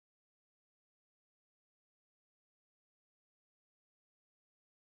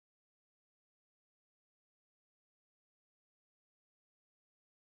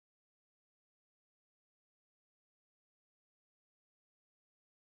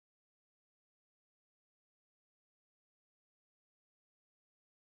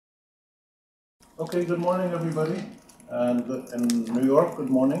Okay, good morning, everybody. And in New York, good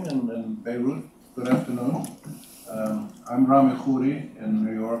morning, and in Beirut, good afternoon. I'm Rami Khouri in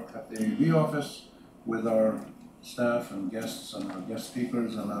New York at the AUB office with our staff and guests and our guest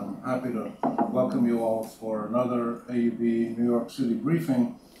speakers, and I'm happy to welcome you all for another AUB New York City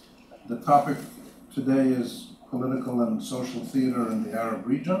briefing. The topic today is political and social theater in the Arab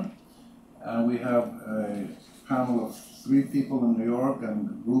region. We have a panel of 3 people in New York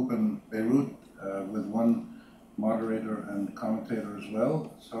and a group in Beirut with one moderator and commentator as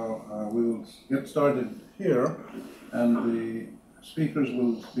well. So we will get started here, and the speakers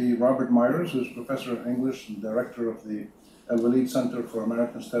will be Robert Meyers, who's professor of English and director of the El-Walid Center for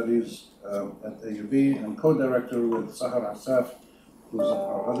American Studies at AUB, and co-director with Sahar Assaf, who's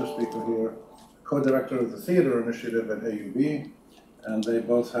our other speaker here, co-director of the Theater Initiative at AUB, and they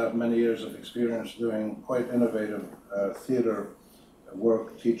both have many years of experience doing quite innovative theater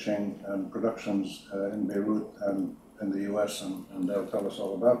work, teaching, and productions in Beirut and in the US, and they'll tell us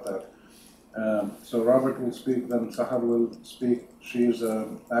all about that. So Robert will speak, then Sahar will speak. She is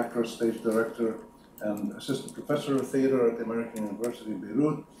an actress, stage director, and assistant professor of theater at the American University of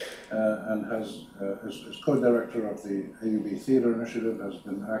Beirut, and is co-director of the AUB Theater Initiative, has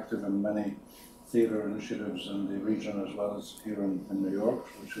been active in many theater initiatives in the region as well as here in New York,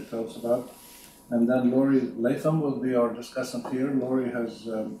 which she'll tell us about. And then Laurie Latham will be our discussant here. Laurie has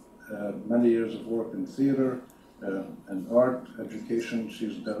many years of work in theater and art education.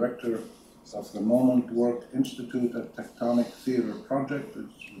 She's director of the Moment Work Institute at Tectonic Theater Project.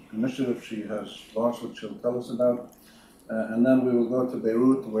 It's an initiative she has launched, which she'll tell us about. And then we will go to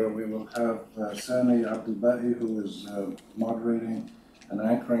Beirut, where we will have Sani Abdelbahi, who is moderating and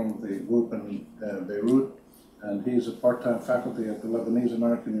anchoring the group in Beirut. And he's a part-time faculty at the Lebanese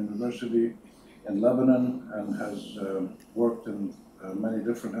American University in Lebanon, and has worked in many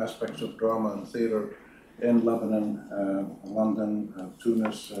different aspects of drama and theater in Lebanon, London,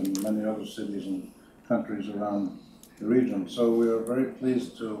 Tunis, and many other cities and countries around the region. So we are very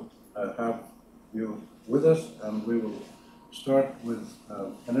pleased to have you with us, and we will start with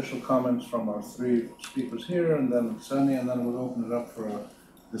initial comments from our 3 speakers here, and then Sani, and then we'll open it up for a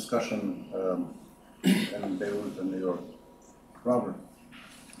discussion in Beirut and New York. Robert.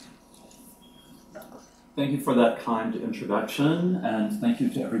 Thank you for that kind introduction, and thank you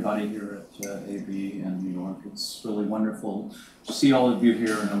to everybody here at AB in New York. It's really wonderful to see all of you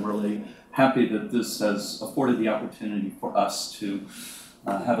here, and I'm really happy that this has afforded the opportunity for us to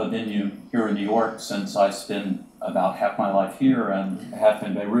have a venue here in New York, since I spend about half my life here and half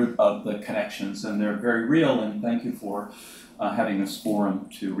in Beirut. Of the connections, and they're very real, and thank you for having this forum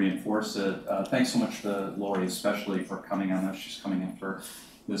to reinforce it. Thanks so much to Laurie, especially, for coming. I know she's coming after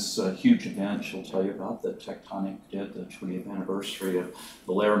this huge event she'll tell you about that Tectonic did, the 20th anniversary of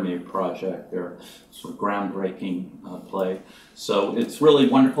the Laramie Project, their sort of groundbreaking play. So it's really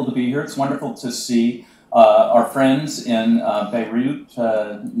wonderful to be here. It's wonderful to see our friends in Beirut,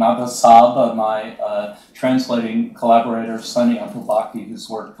 Nada Saab, my translating collaborator, Sani Abdelbahi, who's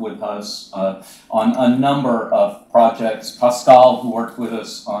worked with us on a number of projects, Pascal, who worked with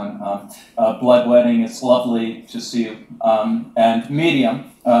us on Blood Wedding. It's lovely to see you, and Miriam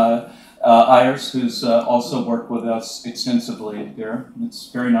Ayers, who's also worked with us extensively here. It's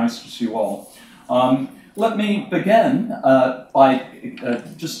very nice to see you all. Let me begin by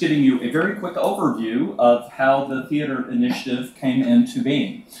just giving you a very quick overview of how the Theater Initiative came into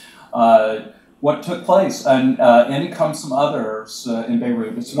being. What took place, and in come some others in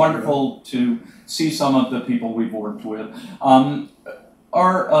Beirut. It's wonderful to see some of the people we've worked with.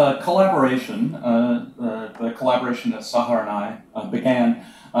 Our collaboration, the collaboration that Sahar and I began,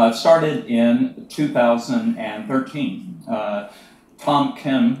 started in 2013. Tom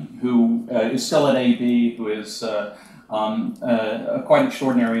Kim, who is still at AB, who is a quite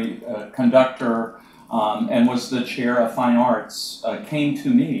extraordinary conductor and was the chair of fine arts, came to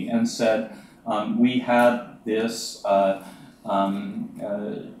me and said, we have this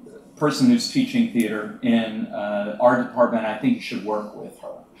person who's teaching theater in our department. I think you should work with her.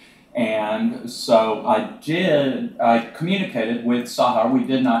 And so I communicated with Sahar. We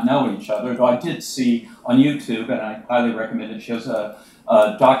did not know each other, though I did see on YouTube, and I highly recommend it. She has a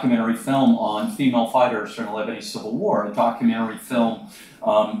documentary film on female fighters during the Lebanese Civil War, a documentary film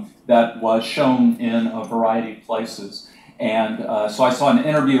that was shown in a variety of places. And so I saw an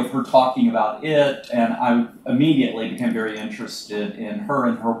interview of her talking about it, and I immediately became very interested in her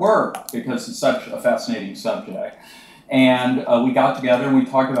and her work, because it's such a fascinating subject. And we got together and we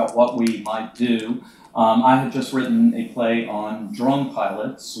talked about what we might do. I had just written a play on drone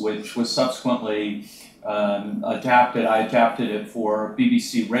pilots, which was subsequently adapted. I adapted it for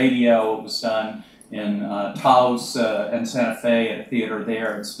BBC Radio. It was done Taos and Santa Fe at a theater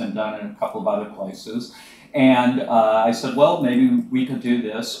there. It's been done in a couple of other places. And I said, well, maybe we could do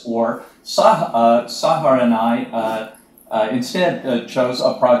this. Or Sahar and I instead chose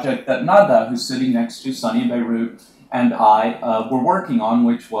a project that Nada, who's sitting next to Sunny in Beirut, and I were working on,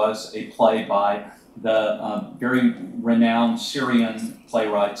 which was a play by the very renowned Syrian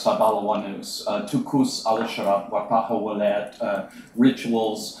playwright Sabala Wanus, Tukus al-Sharab wa Tahawalat,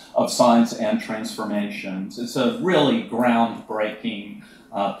 Rituals of Signs and Transformations. It's a really groundbreaking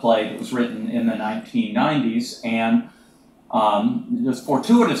play that was written in the 1990s, and just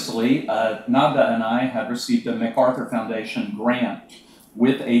fortuitously, Nada and I had received a MacArthur Foundation grant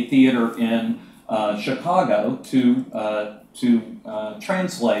with a theater in Chicago to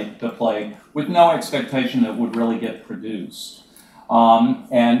translate the play with no expectation that it would really get produced.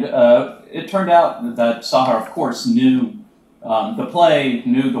 It turned out that Sahar, of course, knew the play,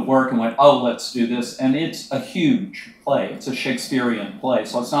 knew the work, and went, oh, let's do this. And it's a huge play. It's a Shakespearean play.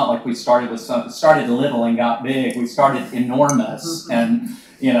 So it's not like we started with something, started little and got big. We started enormous, and,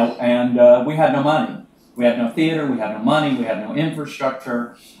 you know, and we had no money. We had no theater, we had no money, we had no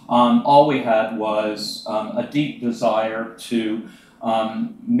infrastructure. All we had was a deep desire to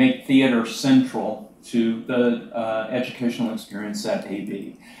make theater central to the educational experience at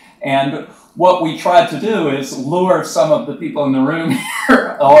AB. And what we tried to do is lure some of the people in the room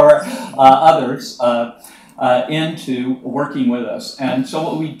here or others into working with us. And so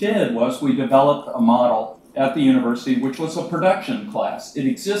what we did was we developed a model at the university, which was a production class. It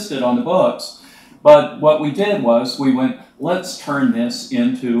existed on the books. But what we did was we went, let's turn this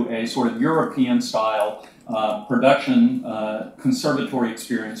into a sort of European-style production conservatory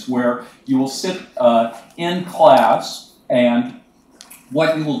experience where you will sit in class, and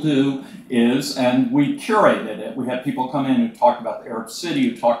what you will do is, and we curated it. We had people come in who talked about the Arab city,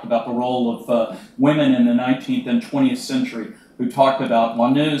 who talked about the role of women in the 19th and 20th century, who talked about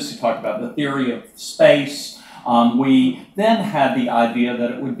Wanus, who talked about the theory of space. We then had the idea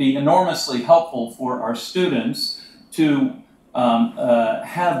that it would be enormously helpful for our students to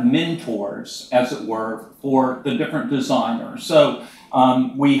have mentors, as it were, for the different designers. So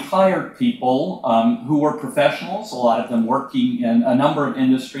we hired people who were professionals, a lot of them working in a number of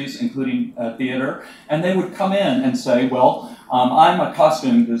industries, including theater, and they would come in and say, well, I'm a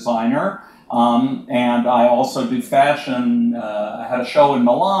costume designer, and I also do fashion. I had a show in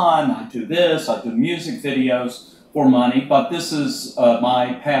Milan, I do this, I do music videos for money, but this is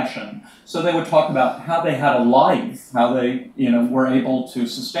my passion. So they would talk about how they had a life, how they were able to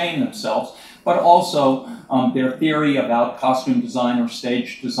sustain themselves, but also their theory about costume design or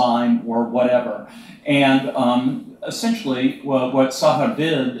stage design or whatever. And essentially, what Sahar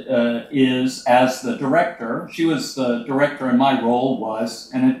did is, as the director, she was the director and my role was,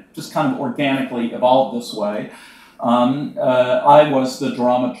 and it just kind of organically evolved this way, I was the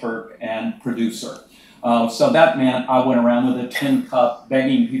dramaturg and producer. So that meant I went around with a tin cup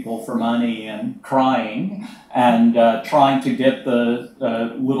begging people for money and crying and trying to get the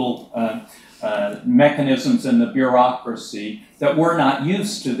little mechanisms in the bureaucracy that were not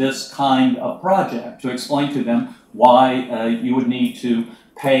used to this kind of project, to explain to them why you would need to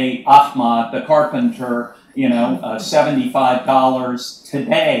pay Ahmad, the carpenter, $75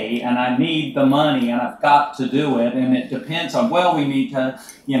 today, and I need the money, and I've got to do it, and it depends on, well, we need to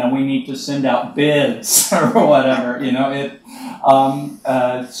send out bids or whatever,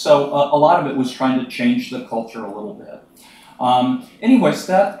 So a lot of it was trying to change the culture a little bit. Anyways,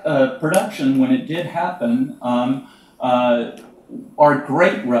 that production, when it did happen, our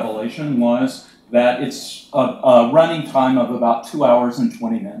great revelation was that it's a running time of about 2 hours and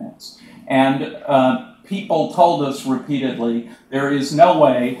 20 minutes. And people told us repeatedly, there is no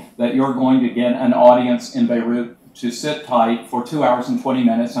way that you're going to get an audience in Beirut to sit tight for 2 hours and 20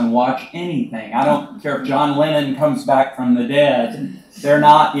 minutes and watch anything. I don't care if John Lennon comes back from the dead. They're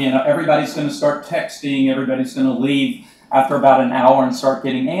not, everybody's going to start texting, everybody's going to leave after about an hour and start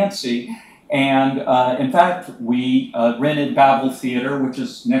getting antsy. And in fact, we rented Babel Theater, which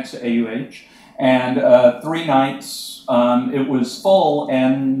is next to AUH, and 3 nights it was full,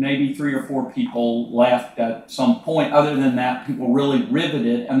 and maybe 3 or 4 people left at some point. Other than that, people really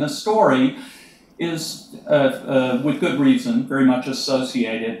riveted, and the story is, with good reason, very much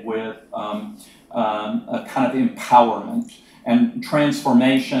associated with a kind of empowerment and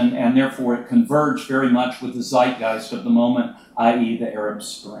transformation, and therefore it converged very much with the zeitgeist of the moment, i.e. the Arab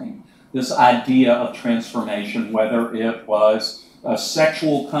Spring. This idea of transformation, whether it was a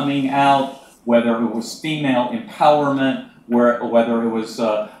sexual coming out, whether it was female empowerment, whether it was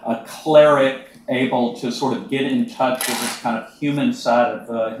a cleric able to sort of get in touch with this kind of human side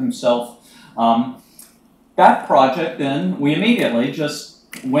of himself. that project then, we immediately just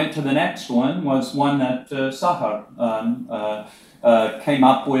went to the next one, was one that Sahar came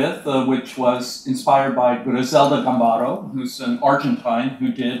up with, which was inspired by Griselda Gambaro, who's an Argentine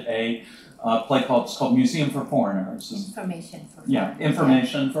who did a play it's called Museum for Foreigners. Information for foreigners. Yeah,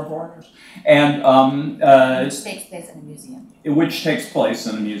 Information for Foreigners. And which takes place in a museum. Which takes place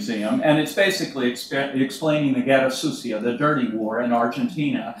in a museum. And it's basically explaining the Guerra Sucia, the dirty war in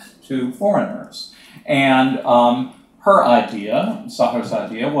Argentina, to foreigners. And her idea, Sahar's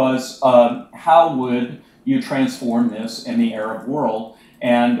idea, was how would you transform this in the Arab world,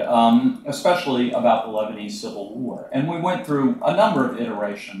 and especially about the Lebanese Civil War. And we went through a number of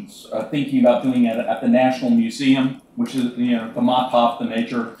iterations, thinking about doing it at the National Museum, which is the Mataf, the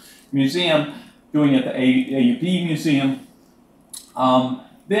major museum, doing it at the AUB Museum.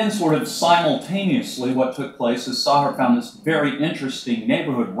 Then sort of simultaneously what took place is Sahar found this very interesting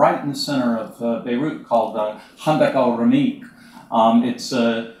neighborhood right in the center of Beirut called Handak al-Ramik. It's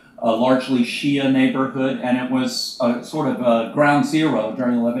a largely Shia neighborhood, and it was sort of a ground zero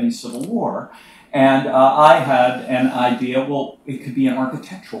during the Lebanese Civil War. And I had an idea, well, it could be an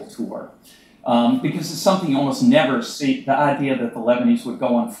architectural tour. Because it's something you almost never see. The idea that the Lebanese would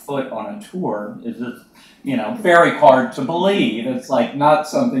go on foot on a tour is just, very hard to believe. It's like not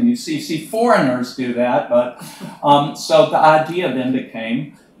something you see. See foreigners do that, but so the idea then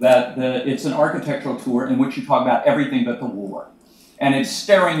became that it's an architectural tour in which you talk about everything but the war. And it's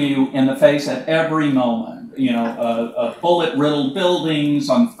staring you in the face at every moment. Bullet-riddled buildings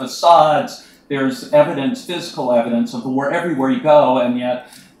on facades. There's evidence, physical evidence of the war everywhere you go, and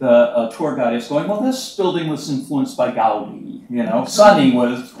yet the tour guide is going, well, this building was influenced by Gaudi. Sonny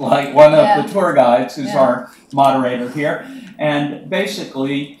was like one of the tour guides, who's our moderator here. And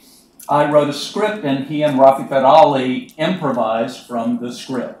basically, I wrote a script, and he and Rafi Ferali improvised from the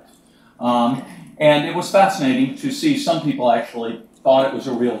script. And it was fascinating to see some people actually thought it was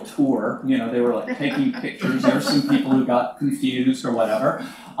a real tour. They were like taking pictures. There were some people who got confused or whatever.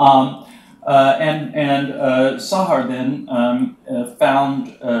 Sahar then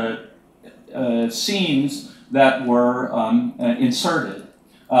found scenes that were inserted,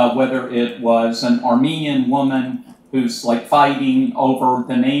 whether it was an Armenian woman who's like fighting over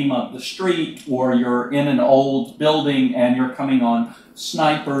the name of the street, or you're in an old building and you're coming on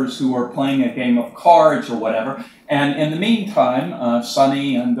snipers who are playing a game of cards or whatever. And in the meantime,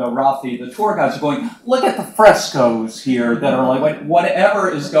 Sonny and Rafi, the tour guides, are going, look at the frescoes here that are like,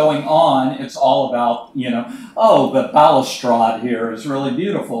 whatever is going on, it's all about, oh, the balustrade here is really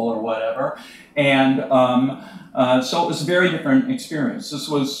beautiful or whatever. And so it was a very different experience.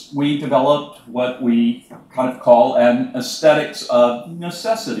 We developed what we kind of call an aesthetics of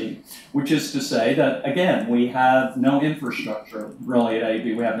necessity, which is to say that, again, we have no infrastructure really at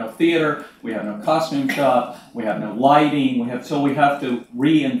AB. We have no theater, we have no costume shop, we have no lighting, so we have to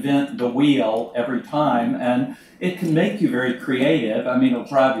reinvent the wheel every time, and it can make you very creative. I mean, it'll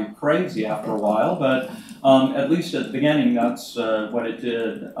drive you crazy after a while, but at least at the beginning, that's what it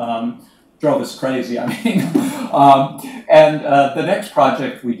did. Drove us crazy, I mean. The next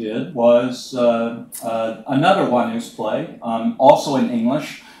project we did was another one-news play, also in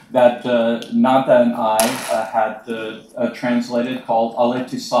English, that Nada and I had translated, called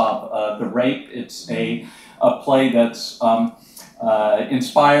Al-Etisab, The Rape. It's a play that's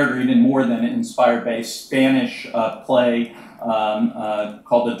inspired, or even more than inspired, by a Spanish play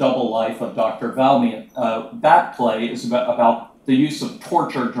called The Double Life of Dr. Valmy. That play is about the use of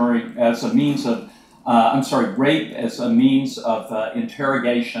torture as a means of, rape as a means of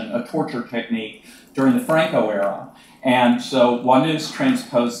interrogation, a torture technique during the Franco era. And so Wanus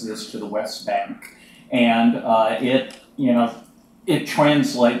transposed this to the West Bank. And it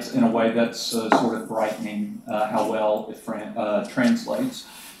translates in a way that's sort of frightening how well it translates.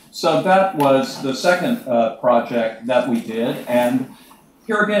 So that was the second project that we did. And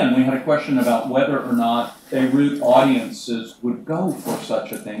here again, we had a question about whether or not Beirut audiences would go for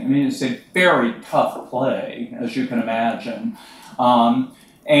such a thing. I mean, it's a very tough play, as you can imagine.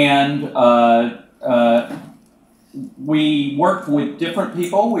 We worked with different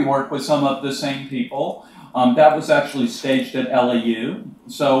people. We worked with some of the same people. That was actually staged at LAU.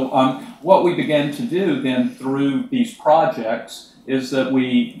 So what we began to do then through these projects is that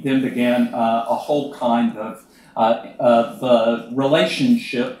we then began a whole kind of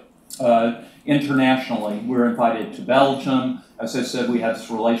relationship internationally. We were invited to Belgium. As I said, we had this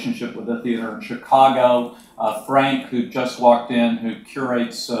relationship with the theater in Chicago. Frank, who just walked in, who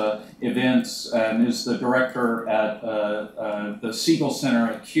curates events and is the director at the Siegel Center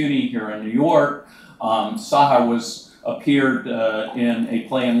at CUNY here in New York. Sahar was appeared in a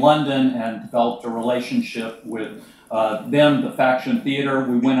play in London and developed a relationship with them, the Faction Theater.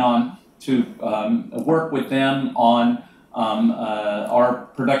 We went on to work with them on our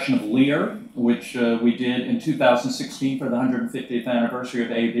production of Lear, which we did in 2016 for the 150th anniversary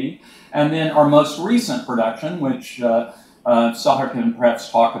of AB. And then our most recent production, which Sahar can perhaps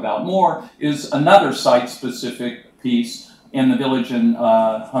talk about more, is another site-specific piece in the village in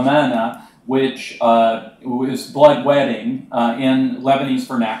Hamana, which is Blood Wedding in Lebanese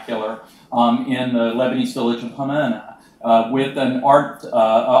vernacular in the Lebanese village of Hamana. With an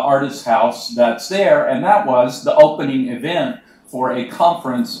artist house that's there, and that was the opening event for a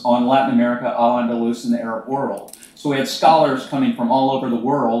conference on Latin America, Al-Andalus, and the Arab world. So we had scholars coming from all over the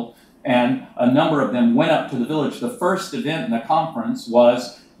world, and a number of them went up to the village. The first event in the conference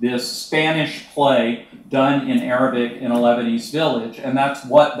was this Spanish play done in Arabic in a Lebanese village, and that's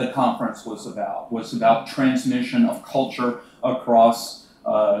what the conference was about transmission of culture across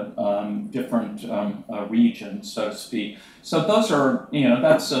different regions, so to speak. So those are,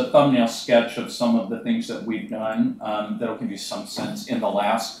 that's a thumbnail sketch of some of the things that we've done that'll give you some sense in the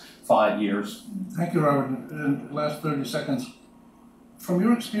last 5 years. Thank you, Robert. In the last 30 seconds, from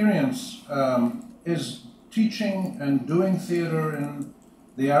your experience, is teaching and doing theater in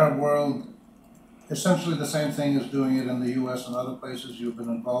the Arab world essentially the same thing as doing it in the US and other places you've been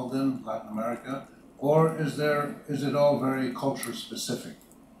involved in, Latin America? Or is it all very culture specific?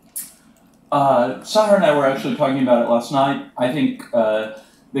 Sahar and I were actually talking about it last night. I think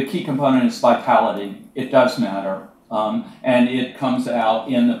the key component is vitality. It does matter. And it comes out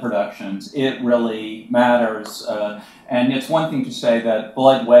in the productions. It really matters. And it's one thing to say that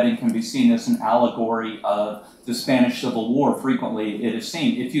Blood Wedding can be seen as an allegory of the Spanish Civil War. Frequently it is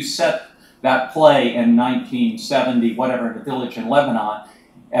seen. If you set that play in 1970, whatever, in a village in Lebanon,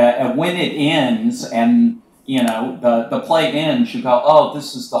 when it ends and the play ends, you go, oh,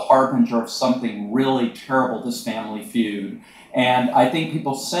 this is the harbinger of something really terrible, this family feud. And I think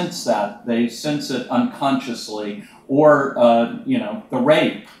people sense that. They sense it unconsciously. Or, the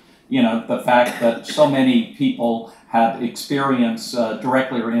rape, the fact that so many people have experienced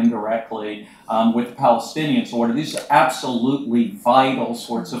directly or indirectly with the Palestinians order. These are absolutely vital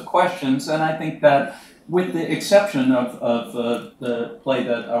sorts of questions. And I think that with the exception of the play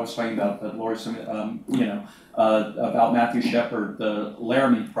that I was talking about, that Laura, about Matthew Shepard, the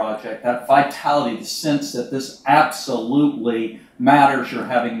Laramie Project, that vitality, the sense that this absolutely matters, you're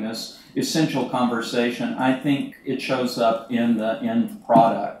having this essential conversation, I think it shows up in the end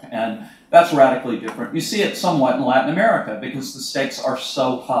product. And that's radically different. You see it somewhat in Latin America because the stakes are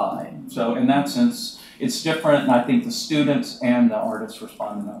so high. So in that sense, it's different, and I think the students and the artists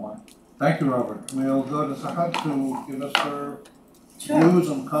respond in that way. Thank you, Robert. We'll go to Sahar to give us her views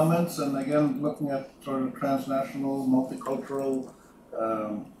and comments, and again, looking at sort of transnational, multicultural,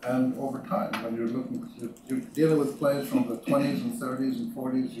 and over time, when you're dealing with plays from the 20s and 30s and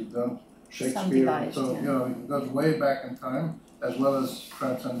 40s, you've done Shakespeare, so it goes way back in time, as well as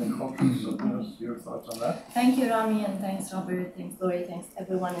transcending cultures. So give us your thoughts on that. Thank you, Rami, and thanks, Robert. Thanks, Lori. Thanks,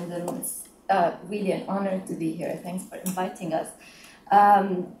 everyone in the room. It's really an honor to be here. Thanks for inviting us.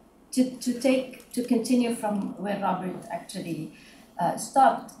 To continue from where Robert actually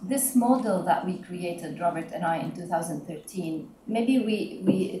stopped, this model that we created, Robert and I, in 2013,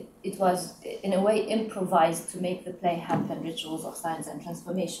 maybe it was in a way improvised to make the play happen, Rituals of Science and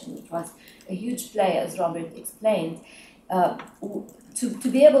Transformation, which was a huge play, as Robert explained. To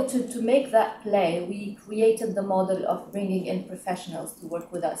be able to make that play, we created the model of bringing in professionals to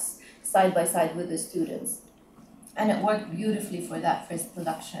work with us side by side with the students. And it worked beautifully for that first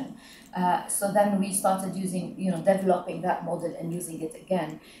production. So then we started using, developing that model and using it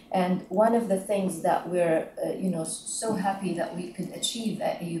again. And one of the things that we're, so happy that we could achieve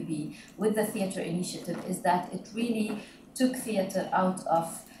at AUB with the theater initiative is that it really took theater out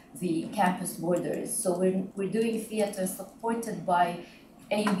of the campus borders. So we're doing theater supported by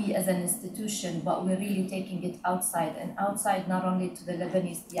AUB as an institution, but we're really taking it outside, and outside not only to the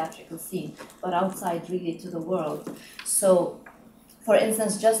Lebanese theatrical scene, but outside really to the world. So, for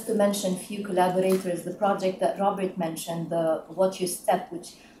instance, just to mention a few collaborators, the project that Robert mentioned, the Watch Your Step,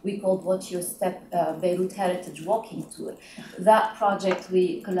 which we called Watch Your Step Beirut Heritage Walking Tour. That project,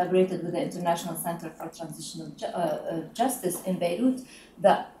 we collaborated with the International Center for Transitional Justice in Beirut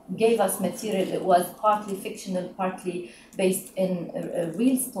that gave us material. It was partly fictional, partly based in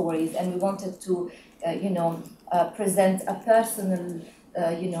real stories, and we wanted to, present a personal,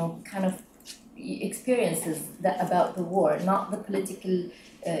 kind of experiences about the war, not the political,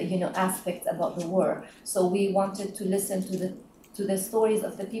 aspects about the war. So we wanted to listen to the stories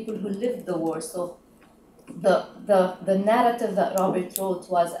of the people who lived the war. So the narrative that Robert wrote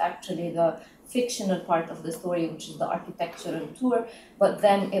was actually the fictional part of the story, which is the architectural tour, but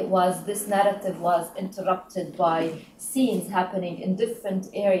then this narrative was interrupted by scenes happening in different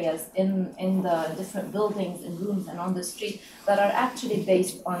areas, in the different buildings and rooms and on the street, that are actually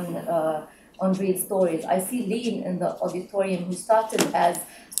based on real stories. I see Lean in the auditorium, who started as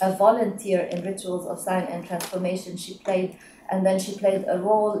a volunteer in Rituals of Sign and Transformation. She played a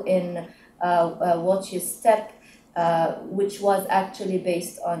role in Watch Your Step, which was actually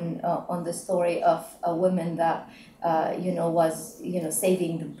based on the story of a woman that was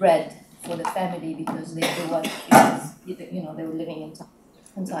saving the bread for the family, because they were living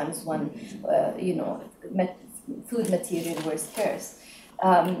in times when food material were scarce.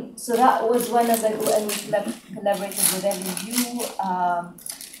 So that was one of the, and we collaborated with LEU.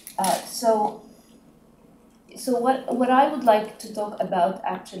 So what I would like to talk about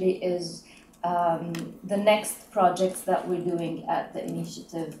actually is the next projects that we're doing at the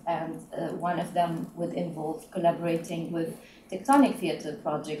initiative, and one of them would involve collaborating with Tectonic Theatre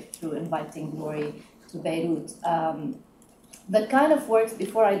Project through inviting Glory to Beirut. That kind of works.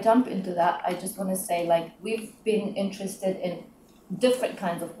 Before I jump into that, I just want to say, like, we've been interested in different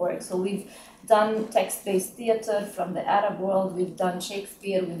kinds of work. So we've done text-based theater from the Arab world, we've done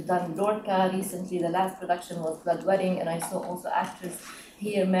Shakespeare, we've done Lorca. Recently, the last production was Blood Wedding, and I saw also actors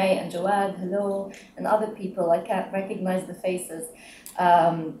here, May and Jawad, hello, and other people. I can't recognize the faces.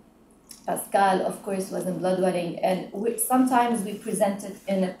 Pascal, of course, was in Blood Wedding, and sometimes we present it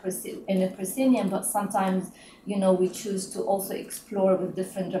in a proscenium, but sometimes, we choose to also explore with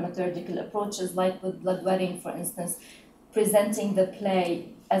different dramaturgical approaches, like with Blood Wedding, for instance, presenting the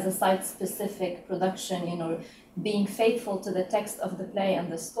play as a site-specific production, being faithful to the text of the play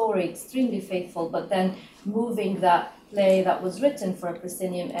and the story, extremely faithful, but then moving that play that was written for a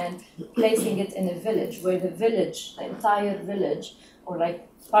proscenium and placing it in a village, where the entire village, or like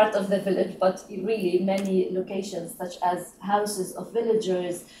part of the village, but really many locations, such as houses of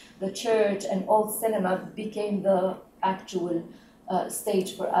villagers, the church, and old cinema, became the actual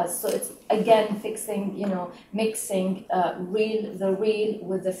stage for us. So it's again mixing the real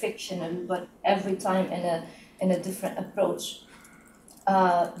with the fictional, but every time in a different approach.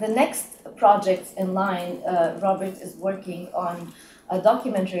 The next project in line, Robert is working on a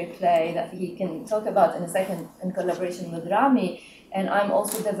documentary play that he can talk about in a second in collaboration with Rami. And I'm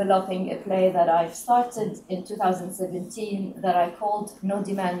also developing a play that I've started in 2017 that I called No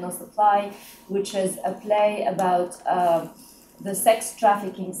Demand, No Supply, which is a play about the sex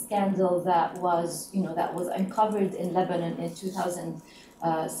trafficking scandal that was uncovered in Lebanon in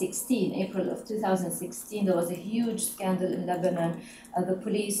 2016, April of 2016. There was a huge scandal in Lebanon. The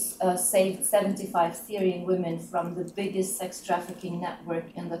police saved 75 Syrian women from the biggest sex trafficking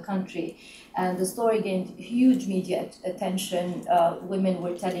network in the country. And the story gained huge media attention. Women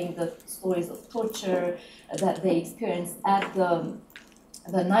were telling the stories of torture that they experienced at the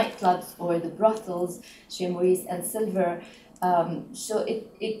nightclubs or the brothels, Chez Maurice and Silver. So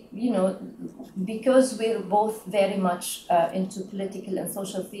because we're both very much into political and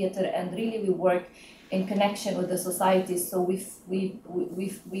social theater, and really we work in connection with the society, so we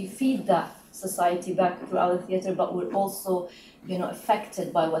feed that society back through our theater, but we're also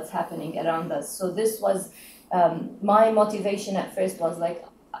affected by what's happening around us. So this was my motivation at first, was like,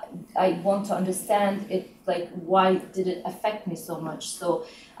 I want to understand it, like, why did it affect me so much? So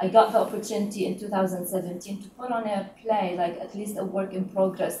I got the opportunity in 2017 to put on a play, like at least a work in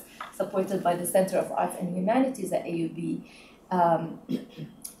progress, supported by the Center of Arts and Humanities at AUB.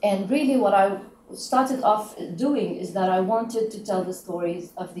 And really what I started off doing is that I wanted to tell the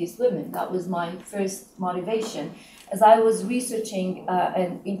stories of these women. That was my first motivation. As I was researching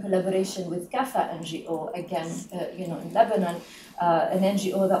and in collaboration with CAFA NGO, again, in Lebanon, an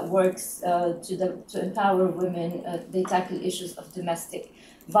NGO that works to empower women. They tackle issues of domestic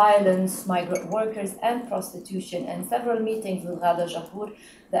violence, migrant workers, and prostitution, and several meetings with Ghada Jahour,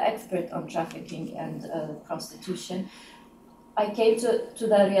 the expert on trafficking and prostitution. I came to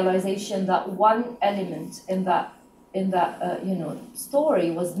the realization that one element in that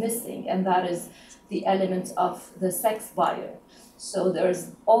story was missing, and that is the element of the sex buyer. So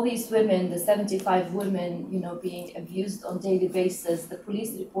there's all these women, the 75 women, being abused on a daily basis. The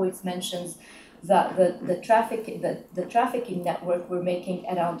police reports mentions that the trafficking network were making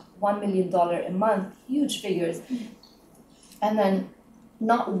around $1 million a month, huge figures, and then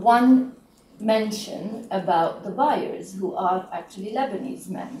not one mention about the buyers, who are actually Lebanese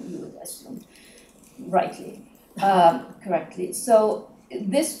men, you would assume, rightly, correctly. So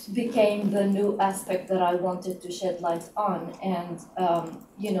this became the new aspect that I wanted to shed light on, and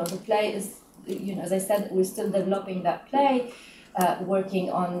the play is as I said, we're still developing that play,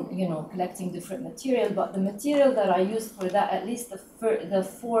 working on, collecting different material. But the material that I used for that, at least the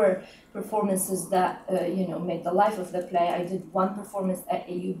four performances that, made the life of the play, I did one performance at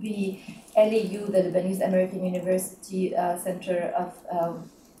AUB, LAU, the Lebanese American University Center of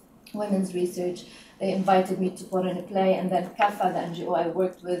Women's Research. They invited me to put in a play, and then CAFA, the NGO I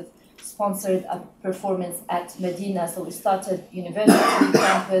worked with, sponsored a performance at Medina. So we started university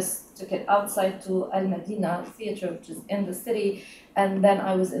campus, took it outside to Al Medina Theatre, which is in the city, and then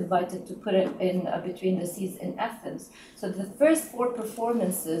I was invited to put it in Between the Seas in Athens. So the first four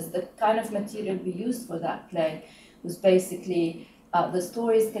performances, the kind of material we used for that play was basically the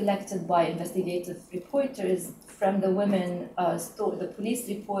stories collected by investigative reporters from the women, the police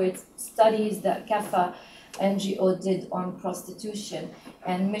reports, studies that CAFA NGO did on prostitution,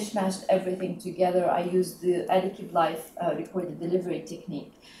 and mishmashed everything together. I used the Adikib Life recorded delivery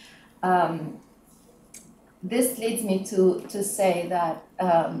technique. This leads me to say that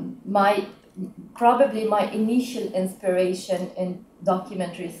probably my initial inspiration in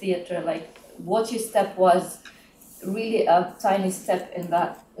documentary theater, like What You Step, was really a tiny step in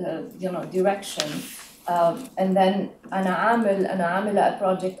that direction. And then Ana Amila, a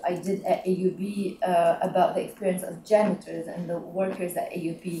project I did at AUB about the experience of janitors and the workers at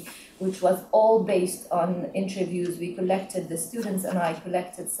AUB, which was all based on interviews. We collected, the students and I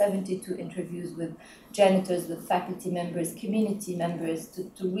collected 72 interviews with janitors, with faculty members, community members,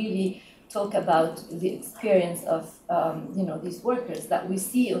 to really talk about the experience of these workers that we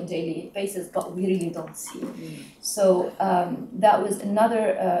see on a daily basis, but we really don't see. So that was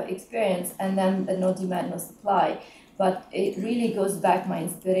another experience, and then the No Demand, No Supply. But it really goes back, my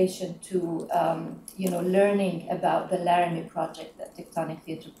inspiration, to learning about the Laramie project that Tectonic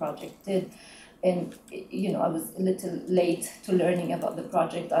Theatre Project did. And I was a little late to learning about the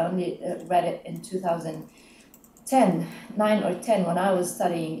project. I only read it in 9 or 10, when I was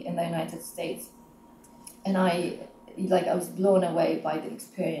studying in the United States. And I was blown away by the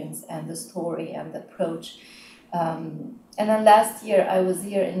experience and the story and the approach. And then last year I was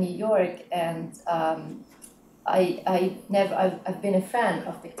here in New York, and I've been a fan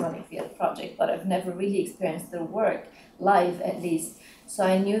of Tectonic Theatre Project, but I've never really experienced their work live, at least. So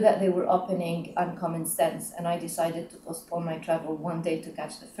I knew that they were opening Uncommon Sense, and I decided to postpone my travel one day to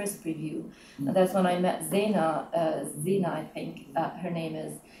catch the first preview. And that's when I met Zena, I think her name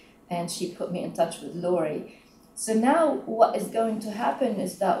is, and she put me in touch with Lori. So now what is going to happen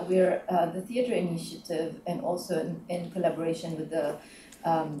is that we're the Theatre Initiative, and also in collaboration with the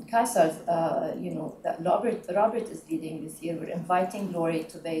CASARs, that Robert is leading this year. We're inviting Lori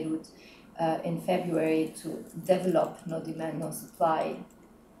to Beirut in February to develop No Demand, No Supply,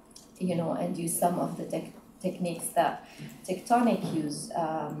 and use some of the techniques that Tectonic use,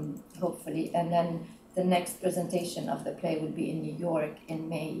 hopefully. And then the next presentation of the play will be in New York in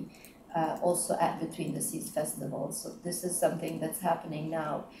May, also at Between the Seas Festival. So this is something that's happening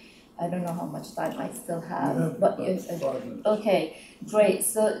now. I don't know how much time I still have, but okay, great.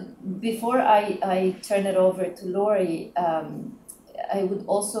 So before I turn it over to Lori, I would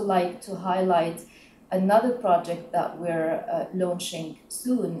also like to highlight another project that we're launching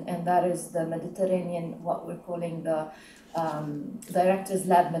soon, and that is the Mediterranean, what we're calling the Directors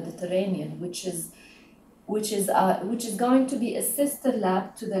Lab Mediterranean, which is going to be a sister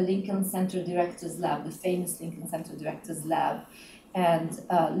lab to the Lincoln Center Directors Lab, the famous Lincoln Center Directors Lab. And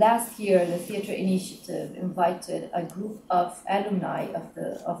last year, the Theatre Initiative invited a group of alumni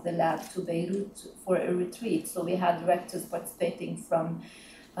of the lab to Beirut for a retreat. So we had directors participating from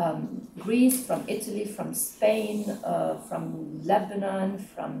Greece, from Italy, from Spain, from Lebanon,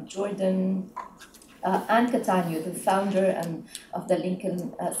 from Jordan. Anne Catania, the founder of the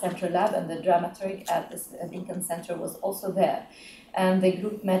Lincoln Center Lab, and the dramaturg at the Lincoln Center, was also there. And the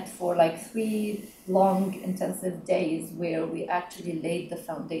group met for like 3 long, intensive days, where we actually laid the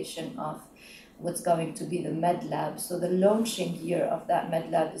foundation of what's going to be the Med Lab. So the launching year of that Med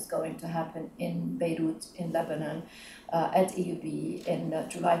Lab is going to happen in Beirut, in Lebanon, at AUB in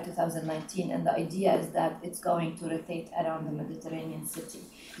July 2019. And the idea is that it's going to rotate around the Mediterranean city.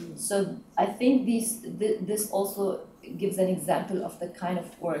 So I think this also gives an example of the kind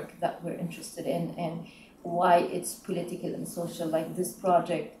of work that we're interested in, and why it's political and social. Like this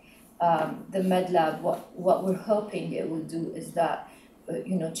project, the Med Lab, what we're hoping it will do is that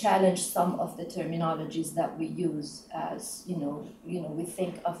challenge some of the terminologies that we use, as we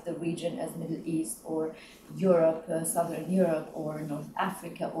think of the region as Middle East or Europe, Southern Europe, or North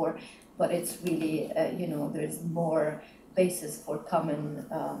Africa, but it's really there's more basis for common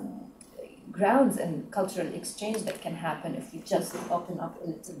grounds and cultural exchange that can happen if we just open up a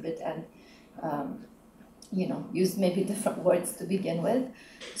little bit and use maybe different words to begin with.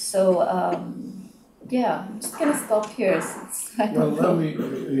 So yeah, I'm just gonna stop here since I Well, don't know.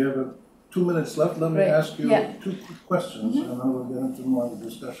 you have 2 minutes left. Let me Right. ask you Yeah. 2 quick questions, and then we'll get into more of the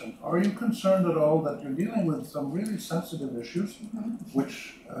discussion. Are you concerned at all that you're dealing with some really sensitive issues, which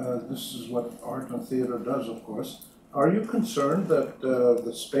this is what art and theater does, of course? Are you concerned that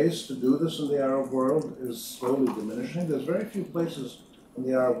the space to do this in the Arab world is slowly diminishing? There's very few places in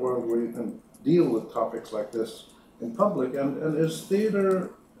the Arab world where you can deal with topics like this in public, and is theater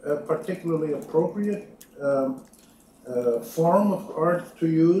a particularly appropriate form of art to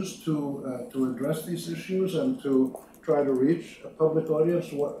use to address these issues and to try to reach a public audience?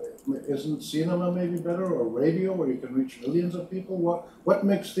 Isn't cinema maybe better, or radio where you can reach millions of people? What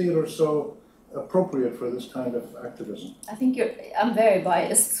makes theater so appropriate for this kind of activism? I think I'm very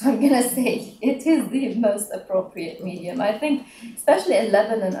biased, so I'm gonna say it is the most appropriate medium. I think, especially in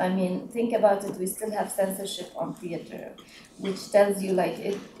Lebanon, I mean, think about it, we still have censorship on theater, which tells you like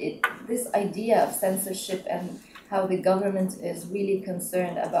this idea of censorship and how the government is really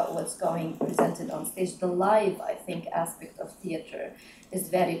concerned about what's going presented on stage. The live, I think, aspect of theater is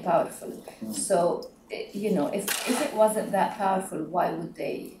very powerful. So, if it wasn't that powerful, why would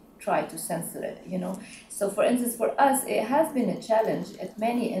they try to censor it, So for instance, for us, it has been a challenge at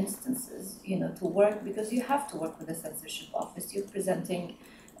many instances, to work, because you have to work with the censorship office. You're presenting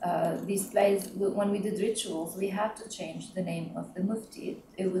these plays. When we did Rituals, we had to change the name of the mufti.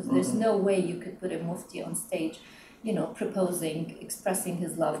 There's no way you could put a mufti on stage, proposing, expressing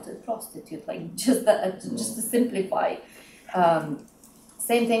his love to a prostitute, like just to simplify.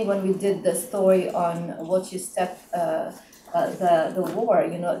 Same thing when we did the story on Watch Your Step, the war,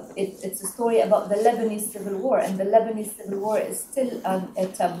 it's a story about the Lebanese civil war, and the Lebanese civil war is still a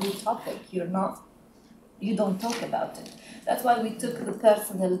taboo topic. You don't talk about it. That's why we took the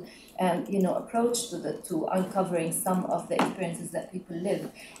personal and approach to uncovering some of the experiences that people live.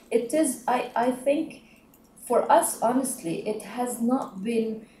 It is, I think, for us, honestly, it has not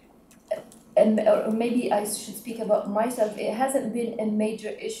been, or maybe I should speak about myself, it hasn't been a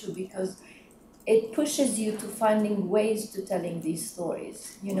major issue because it pushes you to finding ways to telling these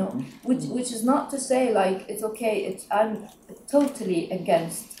stories, which is not to say like it's okay. I'm totally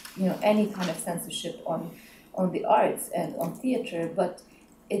against any kind of censorship on the arts and on theater, but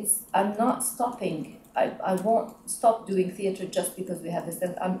I'm not stopping. I won't stop doing theater just because we have a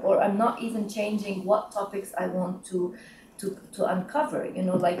I'm not even changing what topics I want to uncover.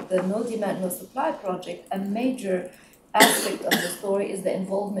 Like the No Demand, No Supply project, a major aspect of the story is the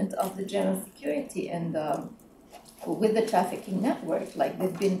involvement of the general security and with the trafficking network. Like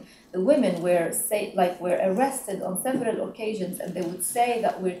the women were arrested on several occasions, and they would say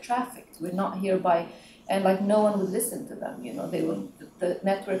that we're trafficked, we're not here by, and like no one would listen to them. The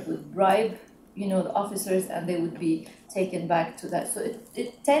network would bribe the officers, and they would be taken back to that. So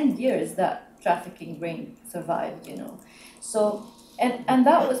it 10 years that trafficking ring survived. So. And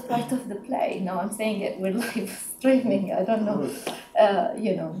that was part of the play. Now I'm saying it with live streaming. I don't know,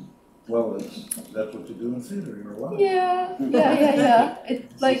 Well, that's what you do in theater. You're alive. Yeah.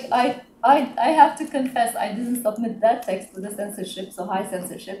 It's like I have to confess I didn't submit that text to the censorship, so high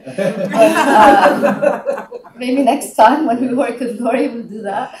censorship. But maybe next time when we work with Lori, we'll do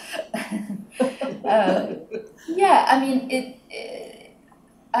that. Yeah, I mean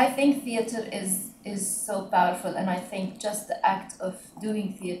I think theater is so powerful, and I think just the act of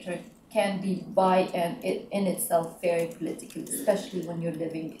doing theater can be in itself very political, especially when you're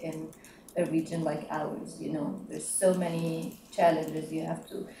living in a region like ours. There's so many challenges you have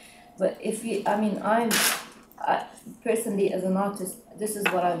to. But I personally, as an artist, this is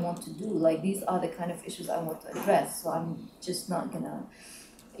what I want to do. Like, these are the kind of issues I want to address. So I'm just not gonna,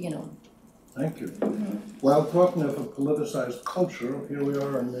 Thank you. Well, talking of a politicized culture, here we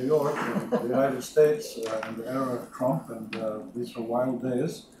are in New York, in the United States, in the era of Trump, and these are wild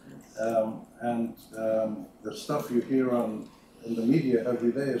days. The stuff you hear in the media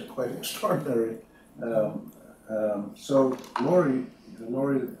every day is quite extraordinary. So, Lori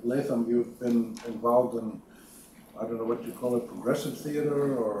Latham, you've been involved in, I don't know what you call it, progressive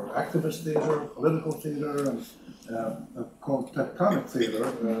theater or activist theater, political theater, and called tectonic theater.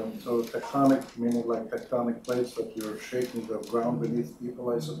 So tectonic meaning like tectonic plates that you're shaking the ground beneath people,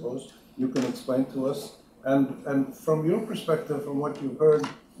 I suppose. You can explain to us. And from your perspective, from what you've heard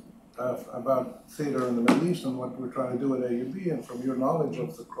about theater in the Middle East and what we're trying to do at AUB, and from your knowledge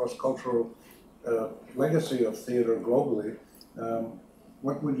of the cross-cultural legacy of theater globally,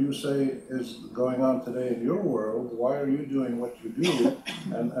 what would you say is going on today in your world? Why are you doing what you do?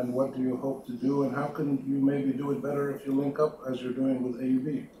 And what do you hope to do? And how can you maybe do it better if you link up as you're doing with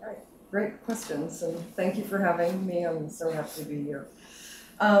AUB? Right. great questions, and thank you for having me. I'm so happy to be here.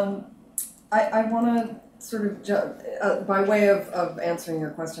 I want to sort of, by way of answering your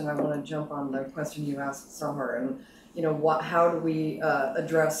question, I want to jump on the question you asked, Sahar, and how do we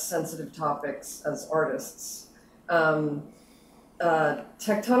address sensitive topics as artists?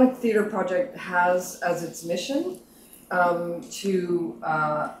 Tectonic Theater Project has as its mission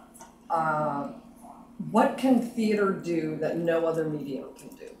what can theater do that no other medium can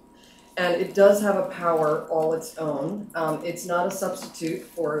do? And it does have a power all its own. It's not a substitute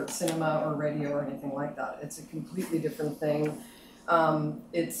for cinema or radio or anything like that. It's a completely different thing.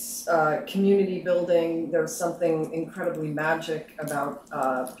 It's community building. There's something incredibly magic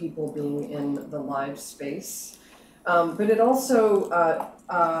about people being in the live space. But it also,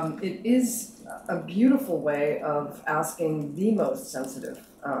 it is a beautiful way of asking the most sensitive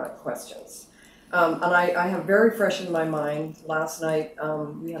questions. And I have very fresh in my mind, last night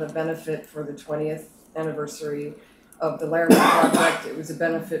we had a benefit for the 20th anniversary of the Laramie Project. It was a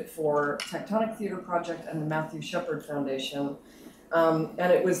benefit for Tectonic Theater Project and the Matthew Shepard Foundation. And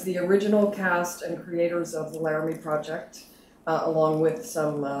it was the original cast and creators of the Laramie Project, along with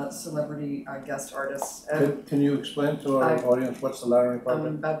some celebrity guest artists. And Can you explain to our audience what's the Laramie Project?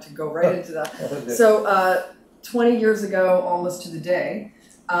 I'm about to go right into that. So 20 years ago, almost to the day,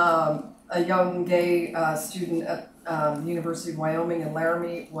 a young gay student at University of Wyoming in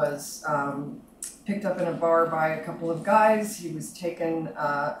Laramie was picked up in a bar by a couple of guys. He was taken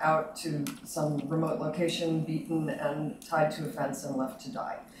out to some remote location, beaten and tied to a fence and left to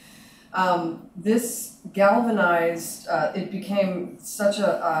die. This galvanized, it became such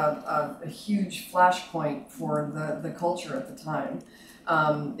a huge flashpoint for the culture at the time.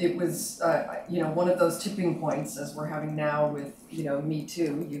 It was, one of those tipping points, as we're having now with, Me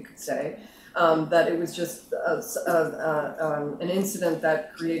Too, you could say, that it was just an incident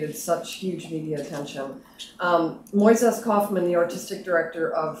that created such huge media attention. Meyers, the artistic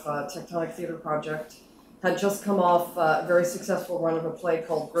director of Tectonic Theater Project, had just come off a very successful run of a play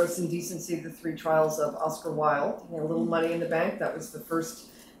called Gross Indecency, The Three Trials of Oscar Wilde. A little money in the bank. That was the first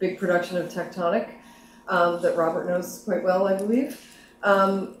big production of Tectonic that Robert knows quite well, I believe.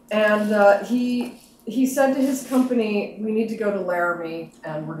 He said to his company, we need to go to Laramie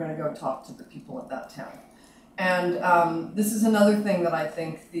and we're going to go talk to the people of that town. And this is another thing that I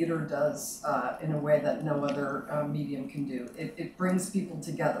think theater does in a way that no other medium can do. It brings people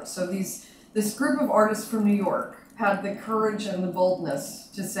together. So this group of artists from New York had the courage and the boldness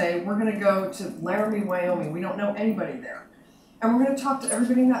to say, we're going to go to Laramie, Wyoming. We don't know anybody there. And we're going to talk to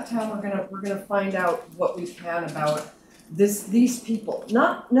everybody in that town. We're going to find out what we can about these people,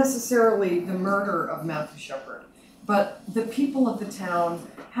 not necessarily the murder of Matthew Shepard, but the people of the town,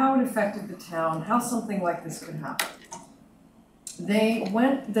 how it affected the town, how something like this could happen. They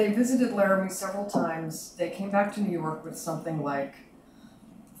visited Laramie several times. They came back to New York with something like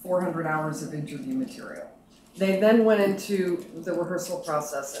 400 hours of interview material. They then went into the rehearsal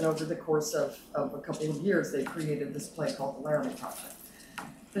process, and over the course of a couple of years, they created this play called the Laramie Project.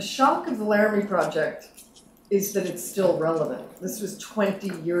 The shock of the Laramie Project is that it's still relevant. This was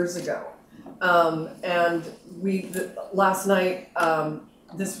 20 years ago. And last night,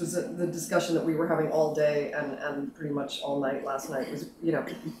 this was the discussion that we were having all day and pretty much all night last night was,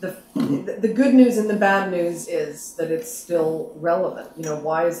 the good news and the bad news is that it's still relevant.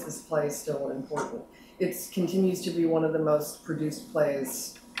 Why is this play still important? It continues to be one of the most produced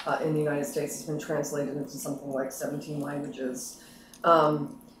plays in the United States. It's been translated into something like 17 languages.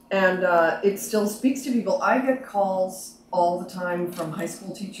 And it still speaks to people. I get calls all the time from high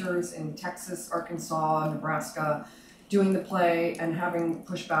school teachers in Texas, Arkansas, Nebraska, doing the play and having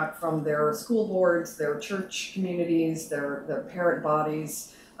pushback from their school boards, their church communities, their parent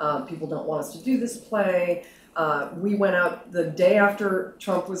bodies. People don't want us to do this play. We went out the day after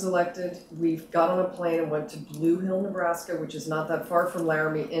Trump was elected. We got on a plane and went to Blue Hill, Nebraska, which is not that far from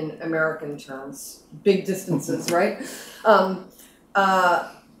Laramie in American terms. Big distances, right?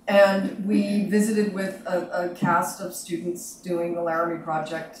 And we visited with a cast of students doing the Laramie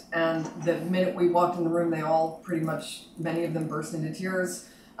Project, and the minute we walked in the room, they all pretty much, many of them burst into tears.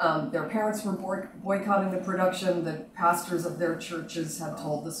 Their parents were boycotting the production. The pastors of their churches had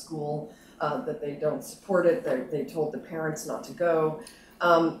told the school that they don't support it. They told the parents not to go.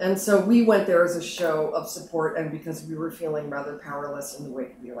 And so we went there as a show of support and because we were feeling rather powerless in the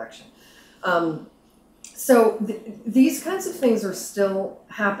wake of the election. So these kinds of things are still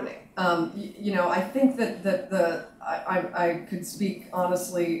happening. I think that I could speak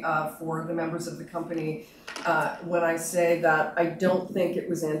honestly for the members of the company when I say that I don't think it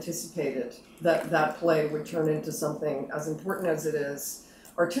was anticipated that that play would turn into something as important as it is,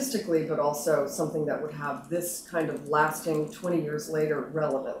 artistically, but also something that would have this kind of lasting 20 years later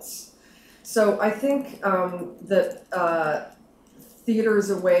relevance. So I think that theater is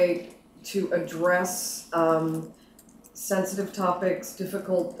a way to address sensitive topics,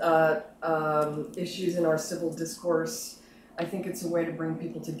 difficult issues in our civil discourse. I think it's a way to bring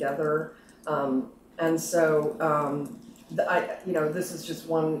people together. And so this is just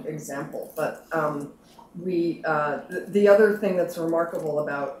one example, but the other thing that's remarkable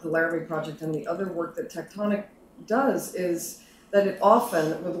about the Laramie Project and the other work that Tectonic does is that it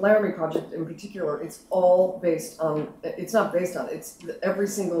often, with the Laramie Project in particular, it's not based on, it's every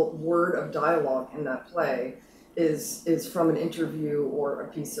single word of dialogue in that play is from an interview or a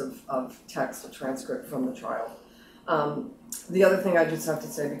piece of text, a transcript from the trial. The other thing I just have to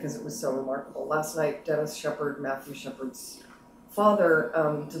say, because it was so remarkable, last night Dennis Shepard, Matthew Shepard's father,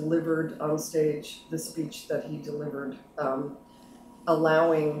 delivered on stage the speech that he delivered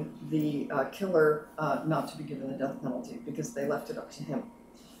allowing the killer not to be given the death penalty because they left it up to him.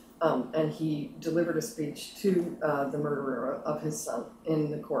 And he delivered a speech to the murderer of his son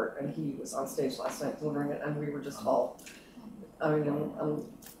in the court, and he was on stage last night delivering it, and we were just all, I'm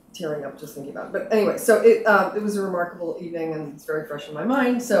tearing up just thinking about it. But anyway, so it was a remarkable evening, and it's very fresh in my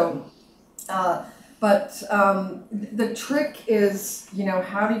mind. So, the trick is,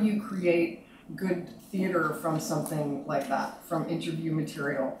 how do you create good theater from something like that, from interview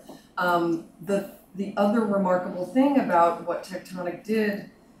material? The other remarkable thing about what Tectonic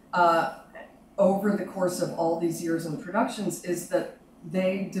did over the course of all these years in productions is that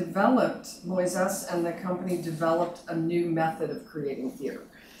they developed, Meyers and the company developed a new method of creating theater.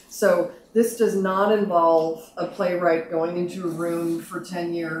 So this does not involve a playwright going into a room for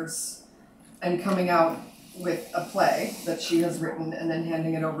 10 years and coming out with a play that she has written and then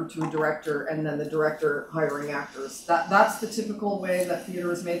handing it over to a director and then the director hiring actors. That's the typical way that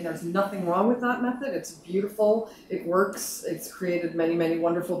theater is made, and there's nothing wrong with that method. It's beautiful, it works, it's created many, many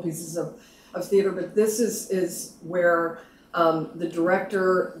wonderful pieces of theater, but this is where the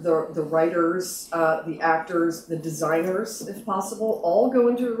director, the writers, the actors, the designers, if possible, all go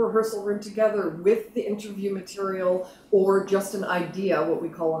into a rehearsal room together with the interview material or just an idea, what we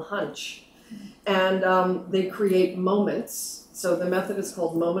call a hunch. And they create moments. So the method is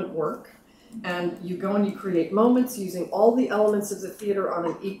called moment work. And you go and you create moments using all the elements of the theater on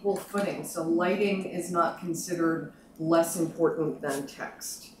an equal footing. So lighting is not considered less important than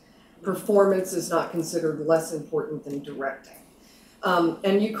text. Performance is not considered less important than directing.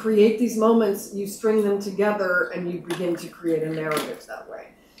 And you create these moments, you string them together, and you begin to create a narrative that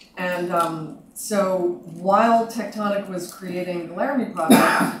way. And so while Tectonic was creating the Laramie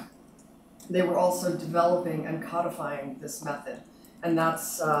Project, they were also developing and codifying this method. And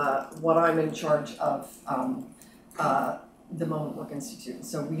that's what I'm in charge of the Moment Work Institute.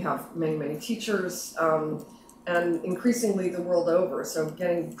 So we have many, many teachers, and increasingly the world over. So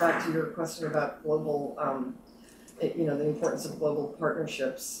getting back to your question about global, the importance of global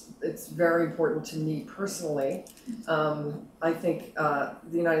partnerships, it's very important to me personally. I think the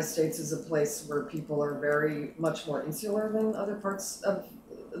United States is a place where people are very much more insular than other parts of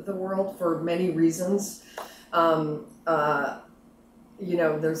the world for many reasons.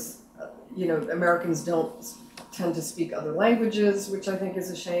 Americans don't tend to speak other languages, which I think is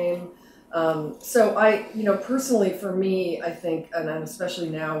a shame. So personally for me, I think, and especially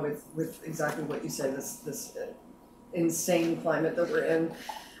now with exactly what you said, this insane climate that we're in,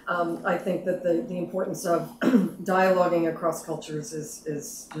 I think that the importance of dialoguing across cultures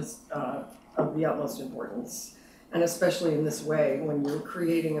is just of the utmost importance. And especially in this way, when you're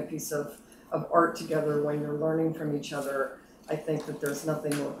creating a piece of art together, when you're learning from each other, I think that there's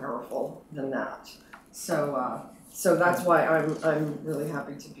nothing more powerful than that. So that's why I'm really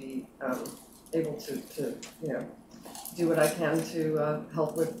happy to be able to do what I can to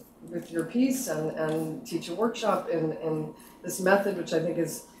help with your piece and teach a workshop in this method, which I think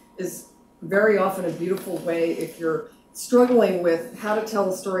is very often a beautiful way if you're struggling with how to tell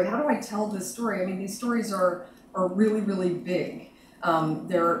a story. How do I tell this story? I mean, these stories are really, really big.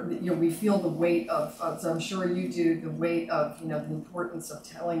 We feel the weight of, so I'm sure you do, the weight of, the importance of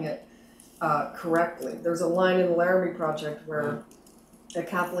telling it correctly. There's a line in the Laramie Project where a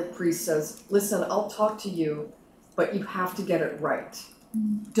Catholic priest says, listen, I'll talk to you, but you have to get it right.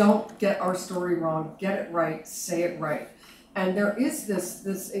 Don't get our story wrong, get it right, say it right. And there is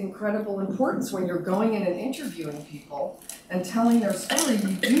this incredible importance when you're going in and interviewing people and telling their story.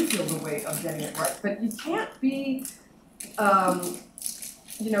 You do feel the weight of getting it right, but you can't be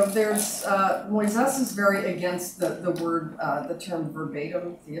there's Moises is very against the term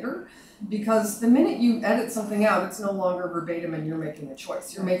verbatim theater, because the minute you edit something out, it's no longer verbatim and you're making a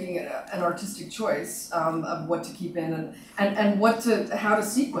choice. You're making an artistic choice of what to keep in and how to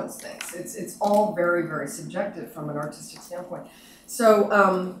sequence things. It's all very, very subjective from an artistic standpoint.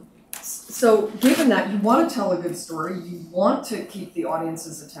 So given that you want to tell a good story, you want to keep the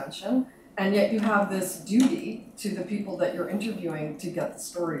audience's attention, and yet you have this duty to the people that you're interviewing to get the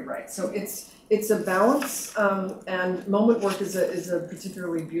story right. So it's a balance, and moment work is a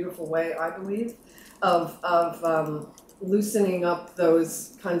particularly beautiful way, I believe, of loosening up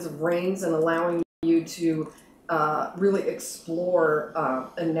those kinds of reins and allowing you to really explore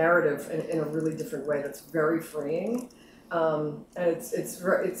a narrative in a really different way that's very freeing. And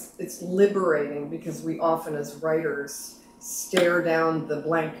it's liberating, because we often as writers stare down the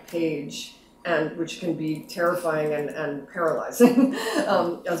blank page, and which can be terrifying and paralyzing,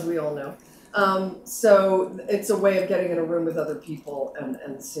 as we all know. So it's a way of getting in a room with other people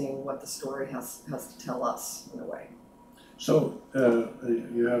and seeing what the story has to tell us in a way. So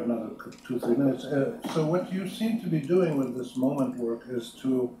you have another 2-3 minutes. So what you seem to be doing with this moment work is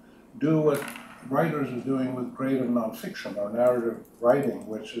to do what writers are doing with creative nonfiction or narrative writing,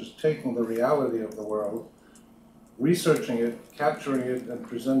 which is taking the reality of the world, researching it, capturing it, and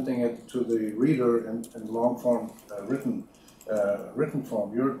presenting it to the reader in long-form written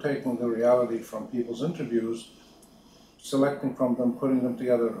form. You're taking the reality from people's interviews, selecting from them, putting them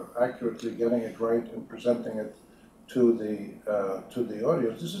together accurately, getting it right, and presenting it to the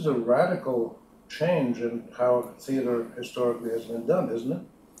audience. This is a radical change in how theater historically has been done, isn't it?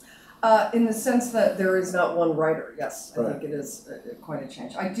 In the sense that there is not one writer, yes, I Right. think it is quite a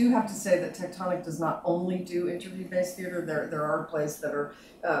change. I do have to say that Tectonic does not only do interview-based theater. There are plays that are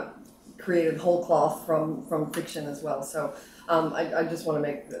created whole cloth from fiction as well. So I just want to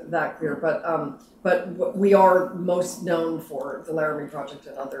make that clear. But we are most known for the Laramie Project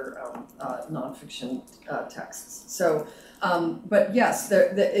and other nonfiction texts. So, but yes,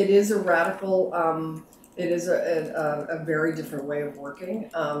 it is a radical. It is a very different way of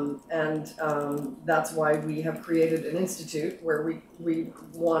working, and that's why we have created an institute where we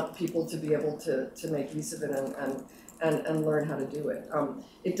want people to be able to make use of it and learn how to do it.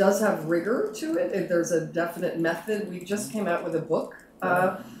 It does have rigor to it. There's a definite method. We just came out with a book.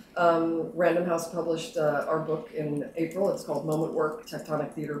 Random House published our book in April. It's called Moment Work,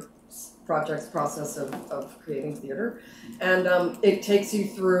 Tectonic Theater Project's Process of Creating Theater. And it takes you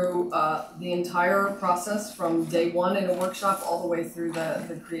through the entire process from day one in a workshop all the way through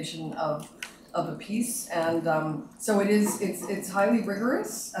the creation of a piece. And so it's highly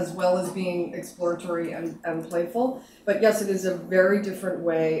rigorous as well as being exploratory and playful. But yes, it is a very different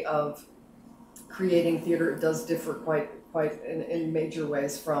way of creating theater. It does differ quite in major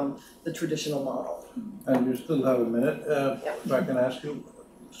ways from the traditional model. And you still have a minute. If I can ask you,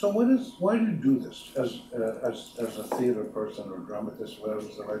 so why do you do this as a theater person or dramatist, whatever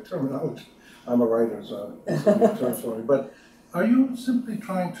is the right terminology? I'm a writer, so it's a new term for me. But are you simply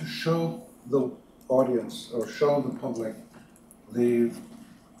trying to show the audience or show the public the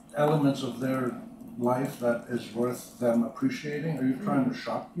elements of their life that is worth them appreciating? Are you trying to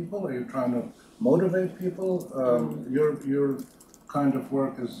shock people? Are you trying to motivate people? Your kind of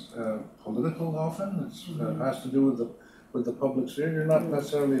work is political often. It has to do with the public sphere. You're not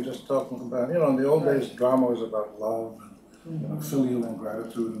necessarily just talking about, in the old days, drama was about love and filial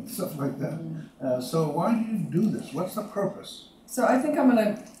ingratitude and stuff like that. So why do you do this? What's the purpose? So I think I'm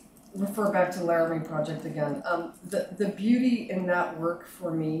going to refer back to Laramie Project again. The beauty in that work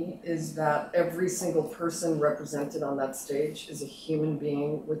for me is that every single person represented on that stage is a human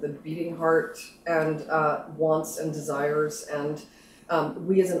being with a beating heart and wants and desires, and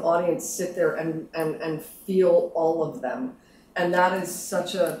we as an audience sit there and feel all of them. And that is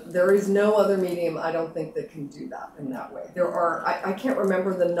there is no other medium, I don't think, that can do that in that way. I can't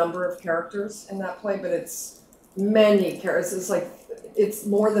remember the number of characters in that play, but it's many characters. It's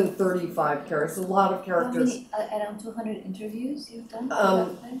more than 35 characters, a lot of characters. How many, around 200 interviews you've done for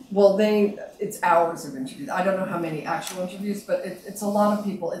that play? Well, it's hours of interviews. I don't know how many actual interviews, but it's a lot of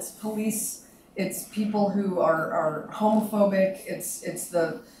people. It's police, it's people who are homophobic, it's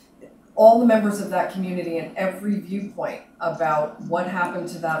all the members of that community and every viewpoint about what happened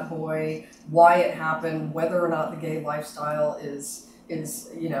to that boy, why it happened, whether or not the gay lifestyle is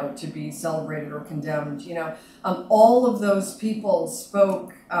to be celebrated or condemned. All of those people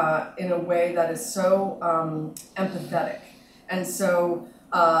spoke in a way that is so empathetic. And so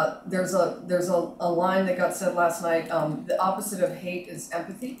there's a line that got said last night. The opposite of hate is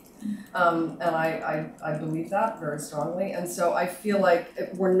empathy, and I believe that very strongly. And so I feel like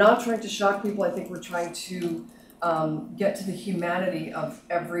we're not trying to shock people. I think we're trying to get to the humanity of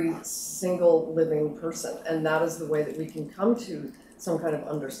every single living person, and that is the way that we can come to some kind of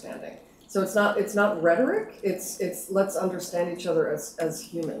understanding. So it's not rhetoric. It's let's understand each other as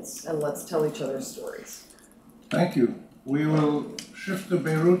humans, and let's tell each other stories. Thank you. We will shift to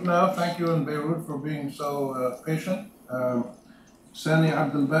Beirut now. Thank you in Beirut for being so patient. Sani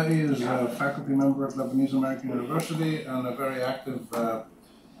Abdelbaki is a faculty member at Lebanese American University and a very active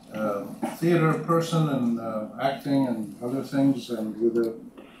theater person and acting and other things, and with a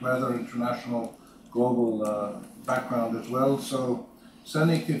rather international, global background as well. So,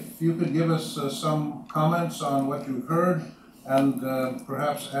 Sani, if you could give us some comments on what you've heard and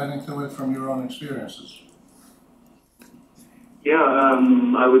perhaps adding to it from your own experiences. Yeah,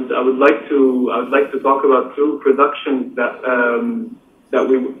 I would like to talk about two productions that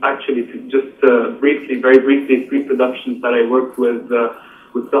we actually just very briefly, three productions that I worked with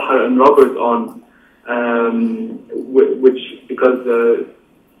Sahar and Robert on, which because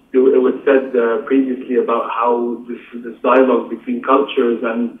it was said previously about how this dialogue between cultures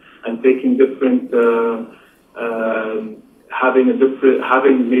and taking different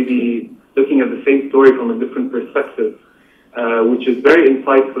having maybe looking at the same story from a different perspective. Which is very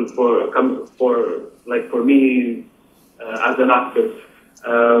insightful for me as an actor.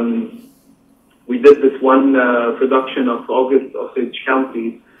 We did this one production of August Osage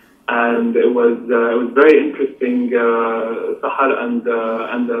County, and it was very interesting. Sahar and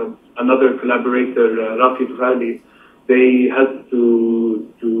another collaborator, Rafi Ghali, they had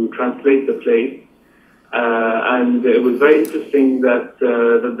to translate the play. And it was very interesting that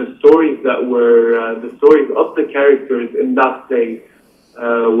the stories the stories of the characters in that play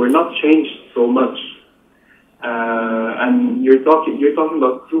were not changed so much. And you're talking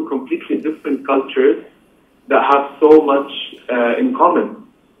about two completely different cultures that have so much in common.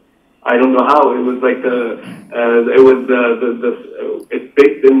 I don't know how. It was like it's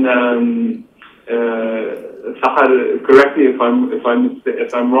based in. Sahar, correct me if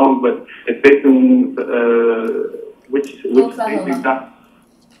I'm wrong, but it's based in which state is that?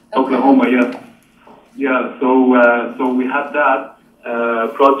 Oklahoma, yeah. So we had that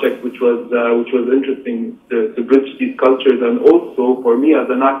project, which was interesting to bridge these cultures, and also for me as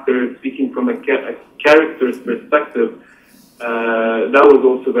an actor, speaking from a character's perspective, that was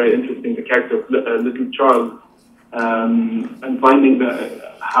also very interesting. The character of Little Charles. And finding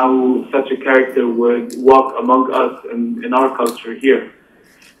how such a character would walk among us in our culture here.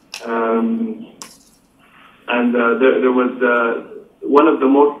 There was one of the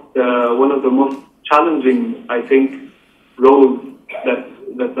most challenging, I think, roles that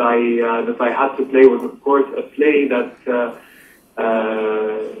I had to play was, of course, a play that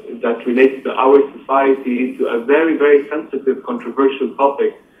relates to our society, to a very, very sensitive, controversial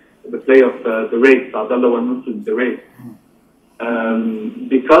topic. The play of the race, Abdullah and Muslim, the race.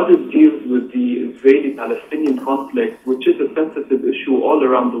 Because it deals with the Israeli-Palestinian conflict, which is a sensitive issue all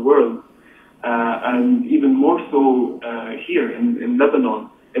around the world, and even more so here in Lebanon,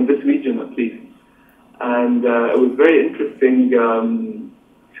 in this region at least. And it was very interesting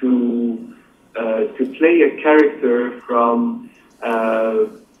to play a character from,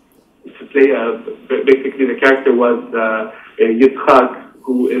 basically the character was Yitzhak,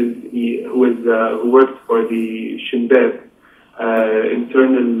 who works for the Shin Bet,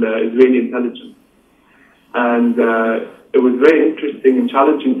 internal Israeli intelligence, and it was very interesting and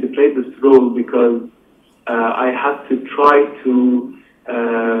challenging to play this role because I had to try to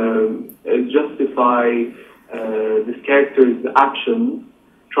justify this character's actions,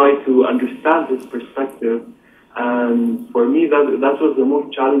 try to understand his perspective, and for me that was the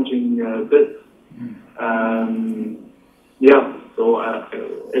most challenging bit. So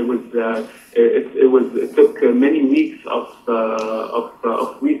it took many weeks of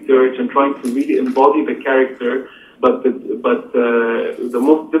research and trying to really embody the character, but the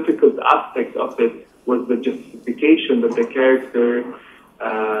most difficult aspect of it was the justification that the character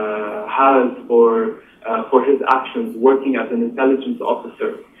has for his actions, working as an intelligence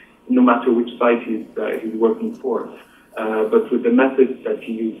officer, no matter which side he's working for, but with the methods that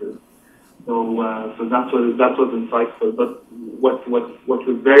he uses. So that was insightful. But what was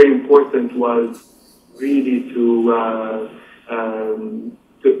very important was really to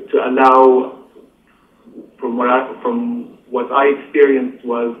allow, from what I experienced,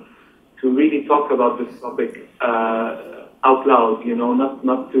 was to really talk about this topic out loud.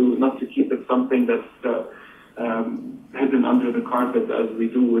 Not to keep it something that's hidden under the carpet as we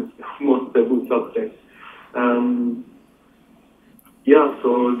do with most taboo subjects. Yeah,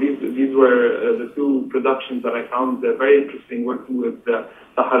 so these were the two productions that I found very interesting working with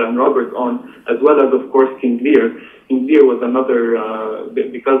Sahar and Robert on, as well as, of course, King Lear. King Lear was another,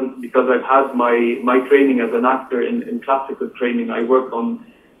 because I've had my training as an actor in classical training. I worked on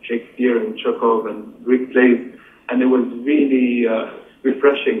Shakespeare and Chekhov and Greek plays, and it was really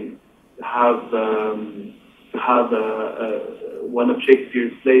refreshing to have one of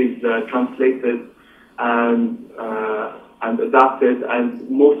Shakespeare's plays translated and adapted, and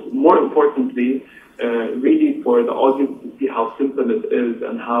more importantly, really for the audience to see how simple it is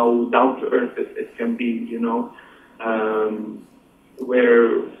and how down to earth it can be, you know,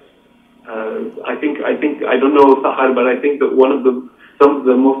 where I don't know, Sahar, but I think that some of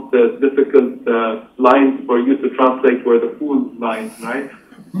the most difficult lines for you to translate were the fool's lines, right?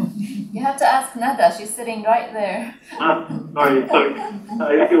 You have to ask Nada, she's sitting right there. Sorry. I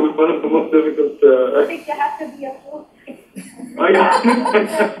think it was one of the most difficult. I think you have to be a fool. Oh, yeah.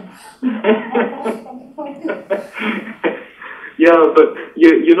 Yeah, but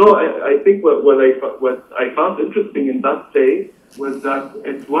you know, I think what I found interesting in that play was that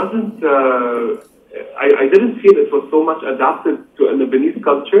it wasn't. I didn't feel it was so much adapted to a Lebanese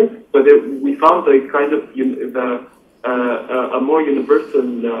culture, but we found a kind of a more universal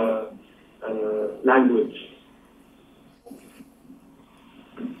language.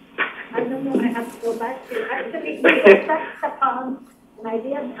 I don't know, I have to go back to actually you touched upon an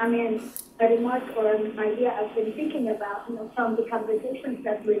idea, a remark or an idea I've been thinking about, you know, from the conversations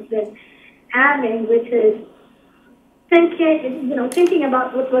that we've been having, which is thinking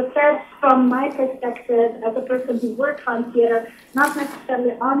about what was said from my perspective as a person who works on theater, not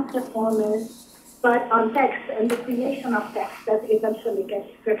necessarily on performance, but on text and the creation of text that eventually gets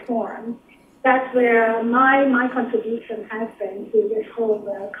performed. That's where my contribution has been to this whole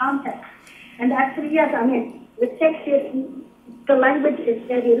context. And actually, yes, with Shakespeare, the language is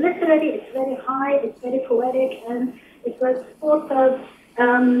very literary, it's very high, it's very poetic, and it was sort of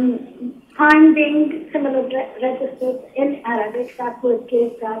finding similar registers in Arabic that would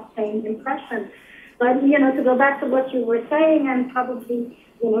give that same impression. But, you know, to go back to what you were saying and probably,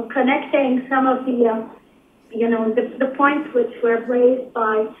 you know, connecting some of the, the points which were raised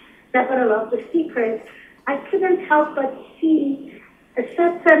by several of the speakers, I couldn't help but see a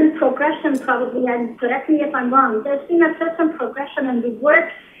certain progression probably, and correct me if I'm wrong, there's been a certain progression in the work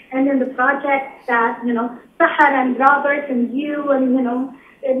and in the project that, you know, Sahar and Robert and you and,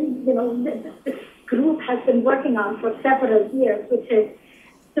 this group has been working on for several years, which is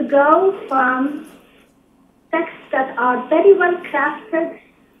to go from texts that are very well crafted,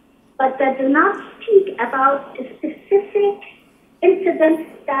 but that do not speak about a specific incident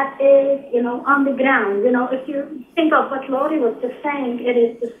that is, you know, on the ground. You know, if you think of what Laurie was just saying, it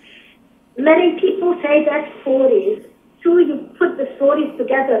is just letting people say their stories. True, you put the stories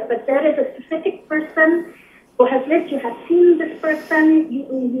together, but there is a specific person who has lived, you have seen this person,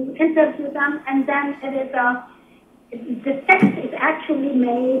 you interview them, and then it is the text is actually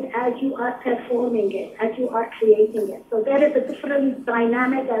made as you are performing it, as you are creating it. So there is a different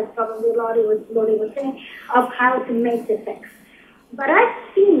dynamic, as probably Laurie was saying, of how to make the text. But I've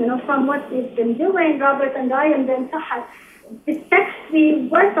seen, you know, from what we've been doing, Robert and I, and then Sahar, the texts we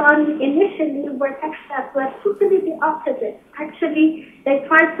worked on initially were texts that were totally the opposite. Actually, they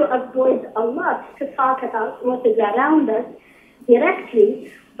tried to avoid a lot to talk about what is around us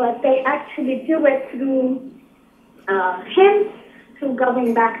directly, but they actually do it through hints, through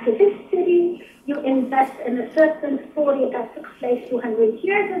going back to history. You invest in a certain story that took place 200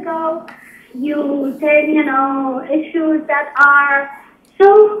 years ago. You take, you know, issues that are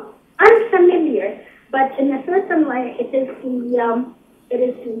so unfamiliar, but in a certain way, it is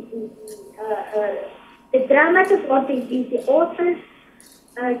the dramatist or the author's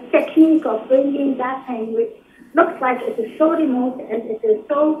technique of bringing that thing, which looks like it is so remote and it is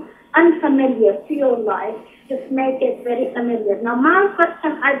so unfamiliar to your life, just make it very familiar. Now, my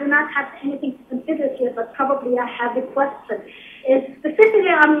question, I do not have anything to consider here, but probably I have a question. Is specifically,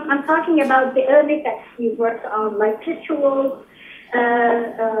 I'm talking about the early texts we worked on, like rituals,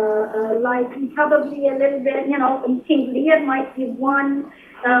 like probably a little bit, you know, King Lear might be one,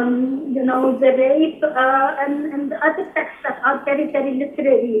 you know, the rape, and the other texts that are very, very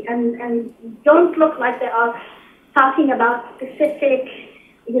literary and don't look like they are talking about specific,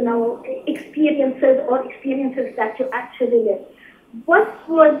 you know, experiences that you actually live. What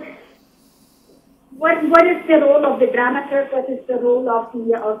is the role of the dramaturg? What is the role of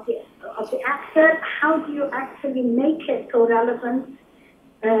the actor? How do you actually make it so relevant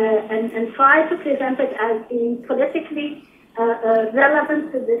and try to present it as being politically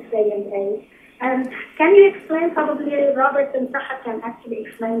relevant to this day and age. And can you explain, probably Robert and Saha can actually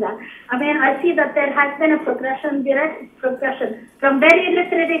explain that. I mean, I see that there has been a progression, direct progression, from very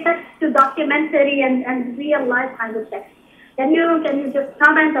literary text to documentary and real life kind of text. Can you just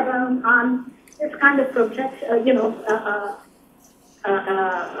comment about on this kind of project,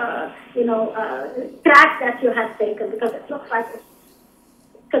 track that you have taken, because it looks like it's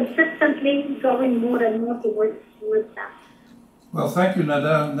consistently going more and more towards that. Well, thank you,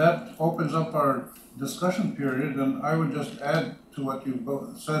 Nada. And that opens up our discussion period, and I would just add to what you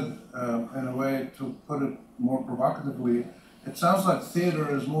both said in a way to put it more provocatively. It sounds like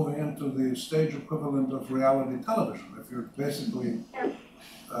theater is moving into the stage equivalent of reality television. If you're basically,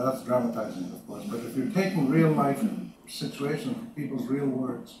 that's dramatizing, of course, but if you're taking real life situations, people's real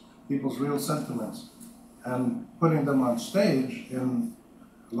words, people's real sentiments, and putting them on stage in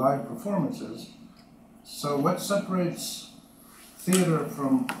live performances. So what separates theater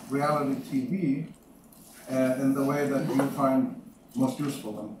from reality TV in the way that you find most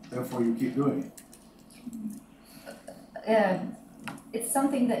useful, and therefore you keep doing it? It's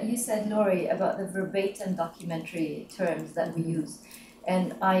something that you said, Laurie, about the verbatim documentary terms that we use.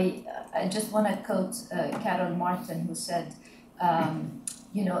 And I just want to quote Carol Martin, who said,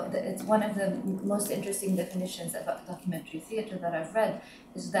 it's one of the most interesting definitions about documentary theater that I've read,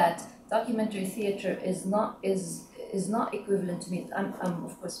 is that documentary theater is not equivalent to media. I'm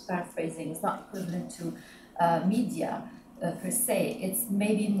of course paraphrasing. It's not equivalent to media per se. It's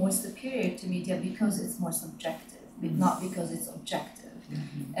maybe more superior to media because it's more subjective, not because it's objective.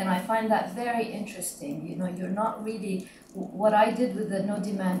 Mm-hmm. And I find that very interesting. You're not really, what I did with the no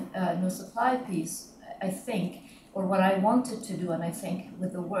demand, no supply piece, I think, or what I wanted to do, and I think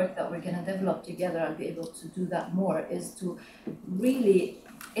with the work that we're going to develop together, I'll be able to do that more, is to really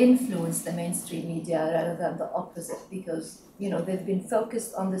influence the mainstream media rather than the opposite, because they've been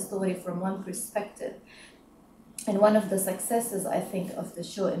focused on the story from one perspective. And one of the successes, I think, of the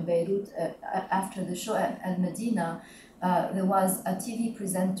show in Beirut, after the show at Al Medina, there was a TV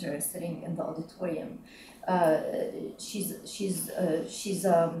presenter sitting in the auditorium. She's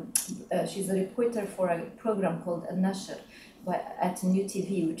a reporter for a program called Al Nashr at New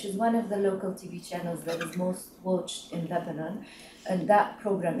TV, which is one of the local TV channels that is most watched in Lebanon. And that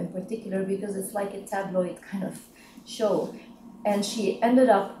program in particular, because it's like a tabloid kind of show. And she ended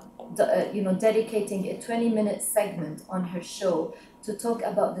up dedicating a 20-minute segment on her show to talk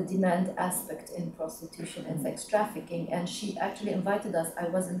about the demand aspect in prostitution and sex trafficking. And she actually invited us. I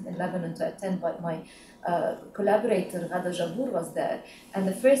wasn't in Lebanon to attend, but my collaborator, Ghada Jabour, was there. And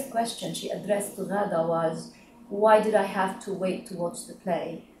the first question she addressed to Ghada was, why did I have to wait to watch the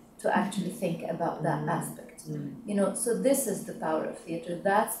play to actually think about that aspect? So this is the power of theater.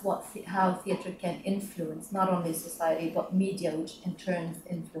 That's how theater can influence not only society, but media, which in turn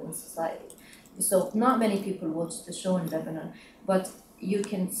influence society. So not many people watch the show in Lebanon, but you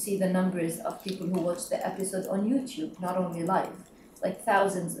can see the numbers of people who watch the episode on YouTube, not only live. Like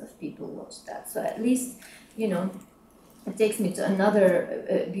thousands of people watch that. So at least, it takes me to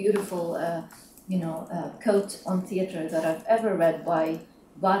another beautiful, quote on theater that I've ever read by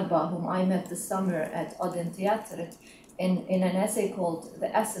Barba, whom I met this summer at Odin Theater, in an essay called The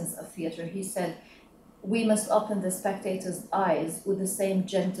Essence of Theater. He said, we must open the spectator's eyes with the same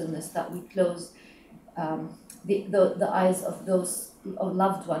gentleness that we close the eyes of those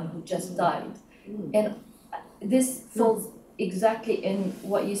loved one who just died. And this falls exactly in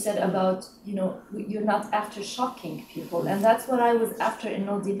what you said about, you're not after shocking people. And that's what I was after in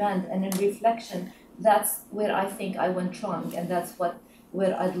No Demand. And in reflection, that's where I think I went wrong. And that's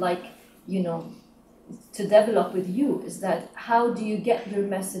where I'd like, to develop with you, is that how do you get your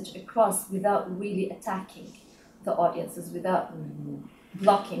message across without really attacking the audiences, without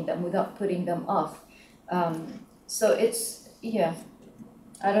blocking them, without putting them off. So it's,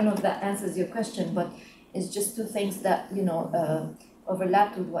 I don't know if that answers your question, but it's just two things that,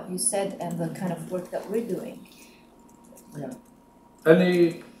 overlap with what you said and the kind of work that we're doing. Yeah.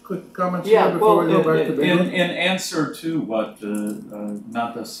 Any quick comments here before we go back to Beirut? In answer to what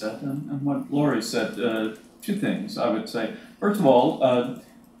Nada said and what Laurie said, two things I would say. First of all,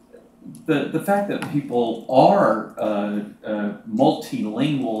 the fact that people are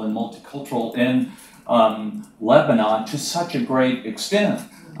multilingual and multicultural in Lebanon to such a great extent,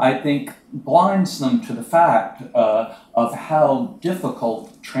 I think blinds them to the fact of how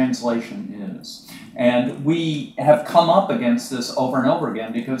difficult translation is. And we have come up against this over and over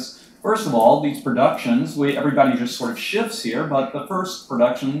again because, first of all, these productions, everybody just sort of shifts here, but the first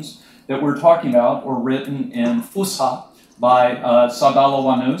productions that we're talking about were written in Fusha, by Sabala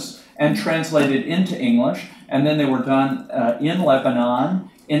Wanous and translated into English, and then they were done in Lebanon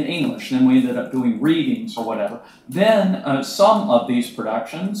in English. Then we ended up doing readings or whatever. Then some of these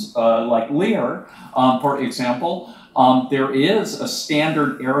productions, like Lear, for example, there is a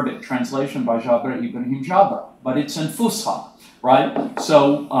standard Arabic translation by Jabr Ibrahim Jabr, but it's in Fusha, right?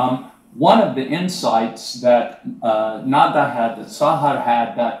 So one of the insights that Nada had, that Sahar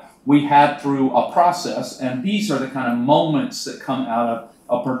had, that we had through a process, and these are the kind of moments that come out of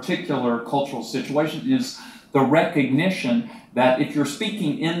a particular cultural situation, is the recognition that if you're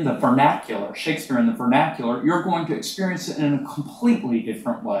speaking in the vernacular, Shakespeare in the vernacular, you're going to experience it in a completely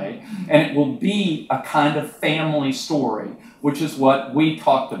different way. And it will be a kind of family story, which is what we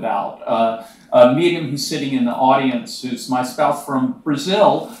talked about. Miriam, who's sitting in the audience, who's my spouse from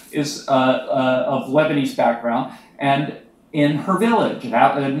Brazil, is of Lebanese background. And in her village,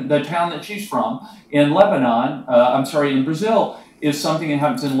 in the town that she's from, in Lebanon, in Brazil, is something that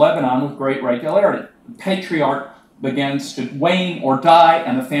happens in Lebanon with great regularity. The patriarch begins to wane or die,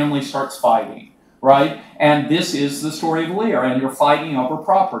 and the family starts fighting, right? And this is the story of Lear, and you're fighting over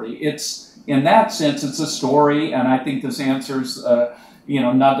property. It's, in that sense, it's a story, and I think this answers,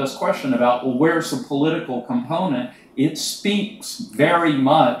 Nada's question about, well, where's the political component? It speaks very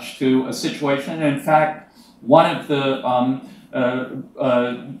much to a situation. In fact, one of the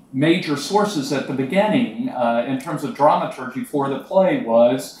major sources at the beginning in terms of dramaturgy for the play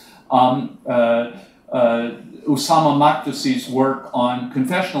was Usama Makdisi's work on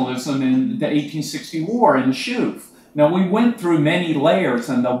confessionalism in the 1860 war in the Shuf. Now, we went through many layers,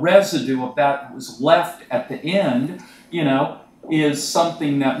 and the residue of that was left at the end, is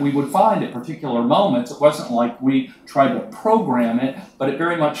something that we would find at particular moments. It wasn't like we tried to program it, but it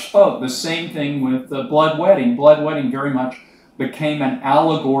very much spoke. The same thing with the Blood Wedding. Blood Wedding very much became an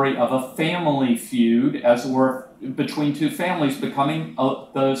allegory of a family feud, as it were, between two families, becoming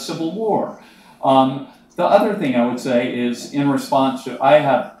the Civil War. The other thing I would say is, in response to, I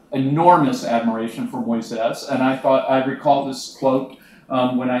have enormous admiration for Moises, and I recall this quote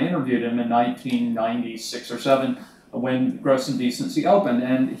when I interviewed him in 1996 or 7, when Gross Indecency opened,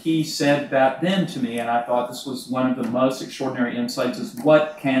 and he said that then to me, and I thought this was one of the most extraordinary insights, is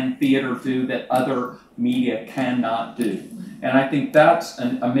what can theater do that other media cannot do? And I think that's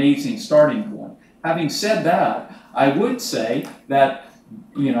an amazing starting point. Having said that, I would say that,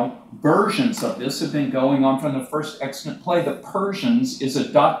 versions of this have been going on from the first extant play. The Persians is a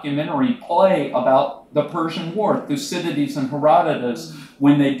documentary play about the Persian War. Thucydides and Herodotus,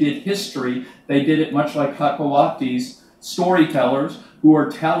 when they did history, they did it much like Hakawati's storytellers who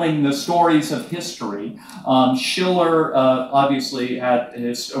are telling the stories of history. Schiller obviously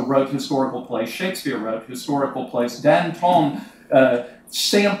wrote historical plays. Shakespeare wrote historical plays. Danton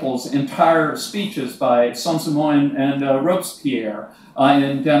samples entire speeches by Saint-Simon and Robespierre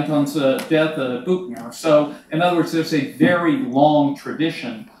in Danton's death of Buchner. So, in other words, there's a very long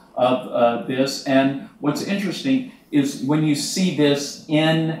tradition of this. And what's interesting is when you see this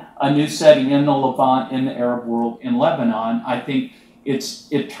in a new setting, in the Levant, in the Arab world, in Lebanon, I think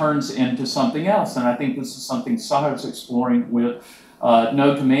it turns into something else. And I think this is something Sahar's exploring with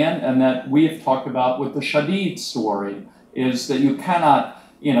No Demand, and that we have talked about with the Shadid story, is that you cannot,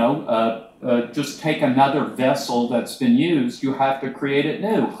 just take another vessel that's been used. You have to create it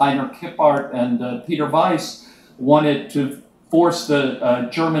new. Heiner Kippart and Peter Weiss wanted to force the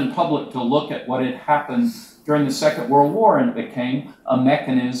German public to look at what had happened during the Second World War, and it became a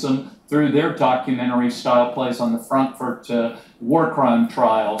mechanism through their documentary-style plays on the Frankfurt war crime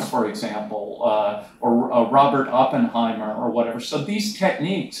trials, for example, or Robert Oppenheimer or whatever. So these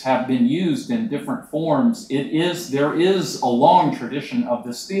techniques have been used in different forms. There is a long tradition of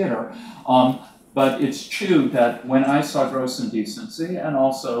this theater, but it's true that when I saw Gross Indecency and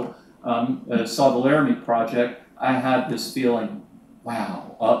also saw the Laramie Project, I had this feeling,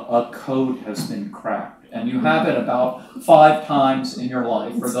 wow, a code has been cracked. And you have it about 5 times in your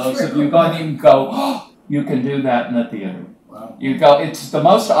life. For those of you going, you can go, oh, you can do that in the theater. Wow. You go, it's the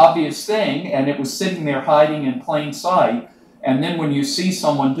most obvious thing, and it was sitting there hiding in plain sight. And then when you see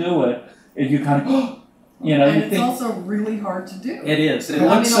someone do it, you kind of, oh, and it's also really hard to do. It is. It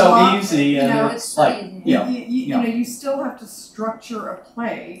looks so easy. And it's like, you still have to structure a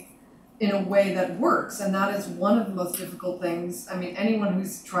play in a way that works, and that is one of the most difficult things. I mean, anyone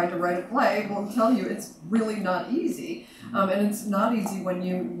who's tried to write a play will tell you it's really not easy, and it's not easy when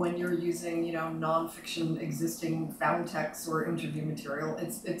you're using nonfiction existing found text or interview material.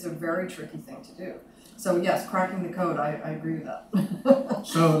 It's a very tricky thing to do. So yes, cracking the code, I agree with that.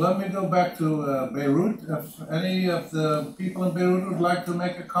 So let me go back to Beirut. If any of the people in Beirut would like to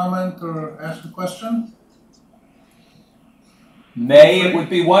make a comment or ask a question. May, it would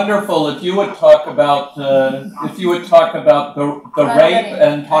be wonderful if you would talk about the rape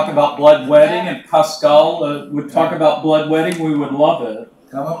and talk about blood wedding, and Pascal would talk about blood wedding. We would love it.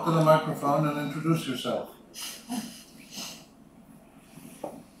 Come up to the microphone and introduce yourself.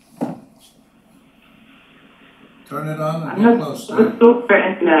 Turn it on and get close to it. Super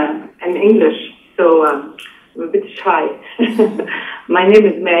in English, so I'm a bit shy. My name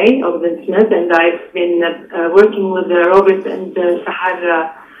is May Ogden Smith, and I've been working with Robert and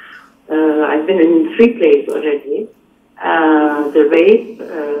Sahar. I've been in 3 plays already. The Rape,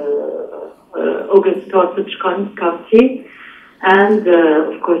 August Socio-Political, and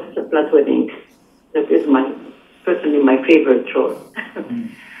of course the Blood Wedding. That is personally my favorite role.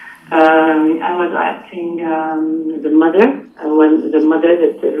 I was acting the mother, the mother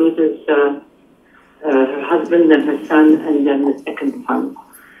that loses her husband and her son, and then the second son.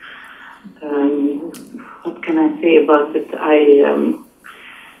 What can I say about it?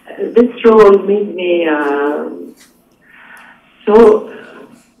 This role made me so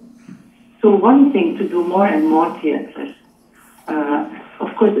wanting to do more and more theater.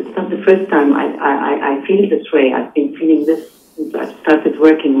 Of course, it's not the first time I feel this way. I've been feeling this since I started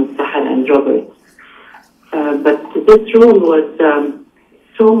working with Sahar and Robert. But this role was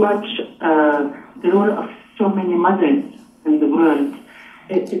so much the role of so many mothers in the world.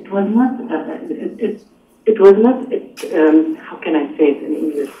 It was not, how can I say it in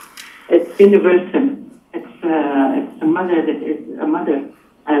English? It's universal. It's a mother that is a mother.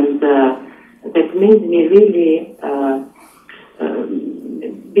 And that made me really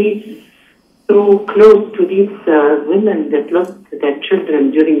be so close to these women that lost their children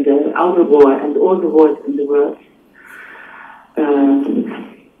during our war and all the wars in the world.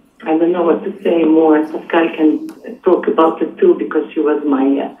 I don't know what to say more. Pascal can talk about it too, because she was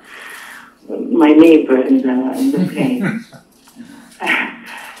my neighbor in the plane.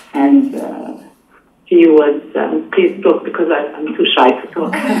 And she was, please talk, because I'm too shy to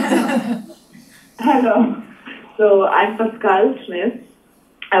talk. Hello. So I'm Pascal Smith.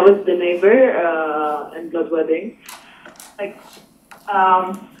 I was the neighbor in Blood Wedding.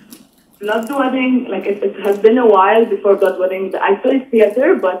 Blood Wedding, it has been a while before Blood Wedding. I studied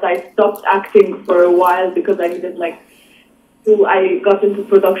theater, but I stopped acting for a while because I needed I got into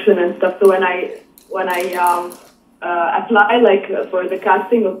production and stuff. So when I applied for the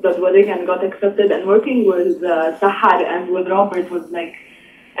casting of Blood Wedding and got accepted, and working with Sahar and with Robert was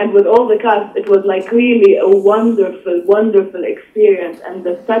and with all the cast, it was really a wonderful, wonderful experience. And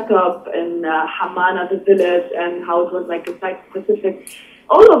the setup in Hamana, the village, and how it was a site-specific,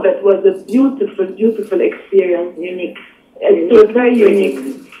 all of it was a beautiful, beautiful experience, unique. It was very unique.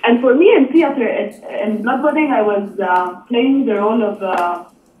 And for me in theater, in Blood Wedding, I was playing the role of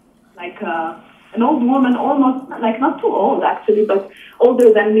an old woman, almost, not too old actually, but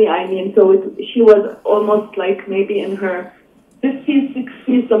older than me, I mean. So she was almost maybe in her 50s,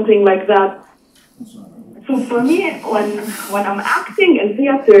 60s, something like that. So for me, when I'm acting in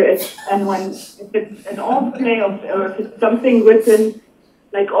theater, if it's an old play or if it's something written,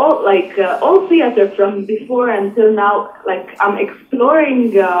 all theater from before until now, I'm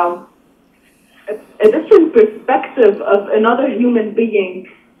exploring a different perspective of another human being.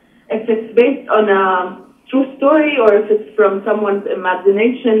 If it's based on a true story or if it's from someone's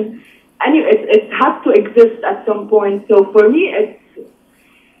imagination. Anyway, it has to exist at some point. So for me,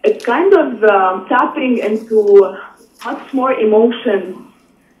 it's kind of tapping into much more emotion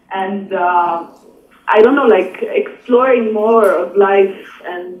and I don't know, exploring more of life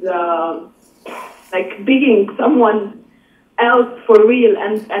and being someone else for real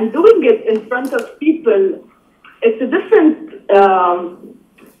and doing it in front of people. It's a different,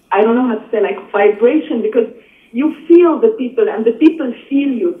 I don't know how to say, vibration, because you feel the people and the people feel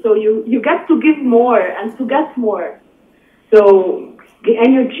you. So you get to give more and to get more. So the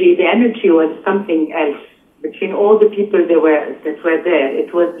energy was something else between all the people that were there.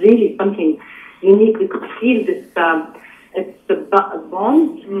 It was really something unique. We could feel this, it's the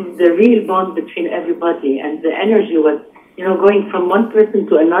bond, the real bond between everybody. And the energy was, going from one person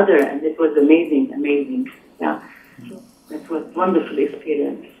to another. And it was amazing. Yeah. It was a wonderful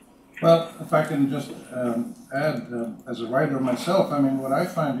experience. Well, if I can just add, as a writer myself, I mean, what I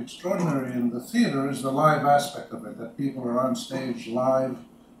find extraordinary in the theater is the live aspect of it, that people are on stage live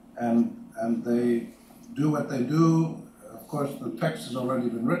and they do what they do. Of course, the text has already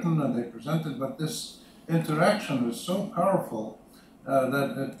been written and they present it, but this interaction is so powerful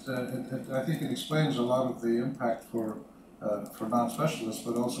that I think it explains a lot of the impact for non-specialists,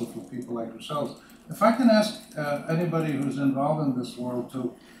 but also for people like yourselves. If I can ask anybody who's involved in this world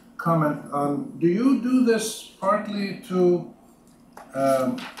to comment on, do you do this partly to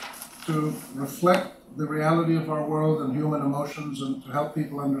to reflect the reality of our world and human emotions and to help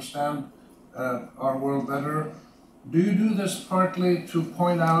people understand our world better. Do you do this partly to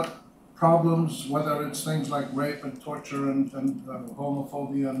point out problems, whether it's things like rape and torture and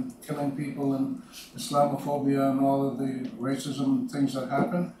homophobia and killing people and Islamophobia and all of the racism and things that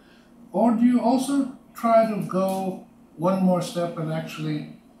happen? Or do you also try to go one more step and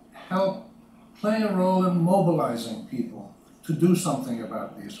actually help play a role in mobilizing people to do something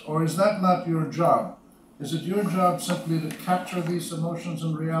about these? Or is that not your job? Is it your job simply to capture these emotions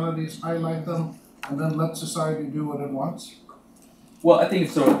and realities, highlight them, and then let society do what it wants? Well, I think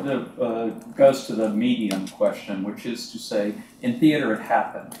it goes to the medium question, which is to say, in theater it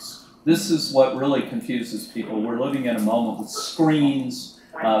happens. This is what really confuses people. We're living in a moment with screens.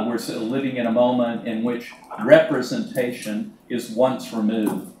 We're living in a moment in which representation is once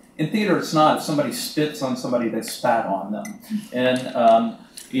removed. In theater, it's not. If somebody spits on somebody, they spat on them. And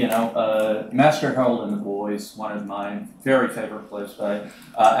Master Harold and the Boys, one of my very favorite plays by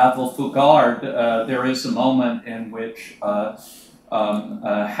Athol Fugard, there is a moment in which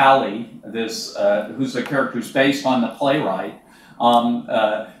Hallie, who's a character who's based on the playwright,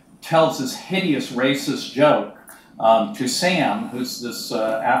 tells this hideous racist joke to Sam, who's this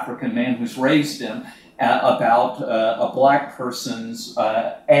African man who's raised him, about a black person's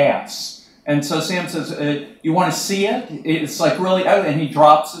ass. And so Sam says, you want to see it? It's like really, oh, and he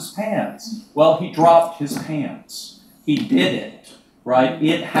drops his pants. Well, he dropped his pants. He did it, right?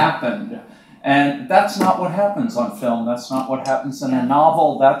 It happened. And that's not what happens on film. That's not what happens in a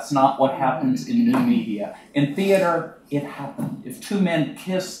novel. That's not what happens in new media. In theater, it happened. If two men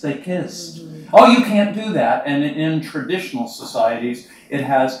kiss, they kissed. Oh, you can't do that. And in traditional societies, it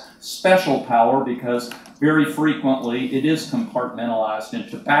has special power because very frequently it is compartmentalized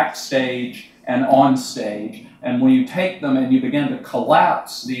into backstage and on stage. And when you take them and you begin to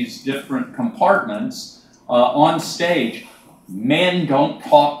collapse these different compartments on stage, men don't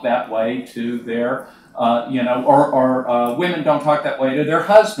talk that way to their, or women don't talk that way to their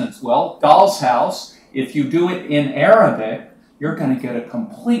husbands. Well, Doll's House, if you do it in Arabic, you're going to get a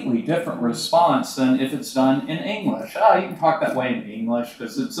completely different response than if it's done in English. Oh, you can talk that way in English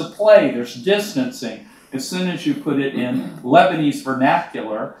because it's a play, there's distancing. As soon as you put it in Lebanese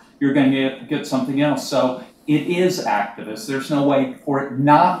vernacular, you're going to get something else. So it is activist. There's no way for it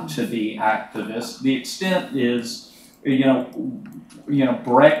not to be activist. The extent is,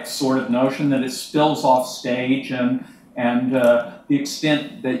 Brecht's sort of notion that it spills off stage, and the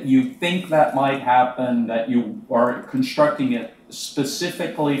extent that you think that might happen, that you are constructing it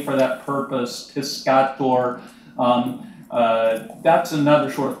specifically for that purpose, piscator, that's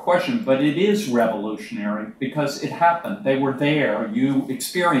another sort of question. But it is revolutionary because it happened. They were there. You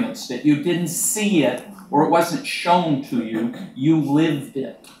experienced it. You didn't see it, or it wasn't shown to you. You lived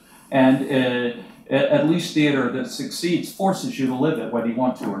it. And at least theater that succeeds forces you to live it, whether you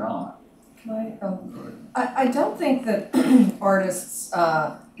want to or not. I don't think that artists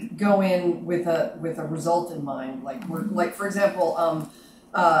go in with a result in mind. Like for example,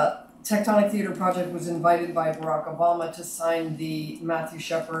 Tectonic Theater Project was invited by Barack Obama to sign the Matthew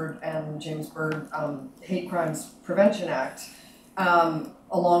Shepard and James Byrd Hate Crimes Prevention Act,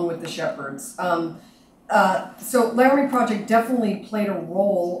 along with the Shepards. So Laramie Project definitely played a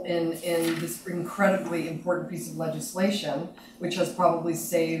role in this incredibly important piece of legislation, which has probably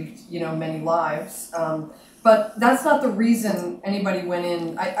saved many lives. But that's not the reason anybody went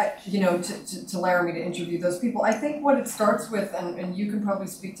in, to Laramie to interview those people. I think what it starts with, and you can probably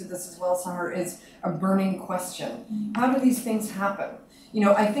speak to this as well, Sahar, is a burning question. How do these things happen?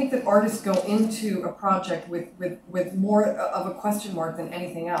 I think that artists go into a project with more of a question mark than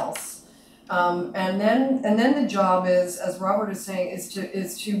anything else. And then the job is, as Robert is saying,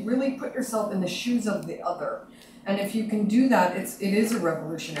 is to really put yourself in the shoes of the other. And if you can do that, it is a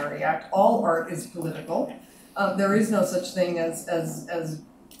revolutionary act. All art is political. There is no such thing as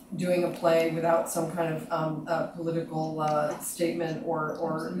doing a play without some kind of political statement or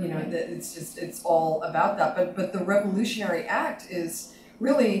it's all about that. But the revolutionary act is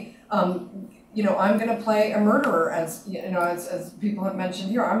really I'm going to play a murderer, as people have mentioned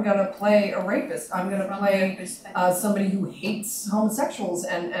here. I'm going to play a rapist. I'm going to play somebody who hates homosexuals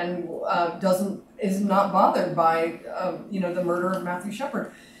and is not bothered by the murder of Matthew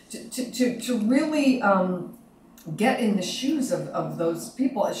Shepard. To really get in the shoes of those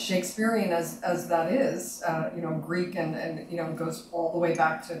people, as Shakespearean as that is, Greek and goes all the way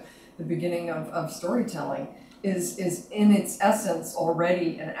back to the beginning of storytelling. Is in its essence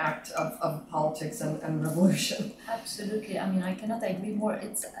already an act of politics and revolution. Absolutely. I mean, I cannot agree more.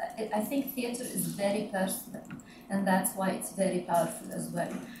 I think theater is very personal. and that's why it's very powerful as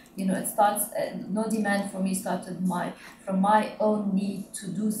well. You know, it starts, No Demand for me started from my own need to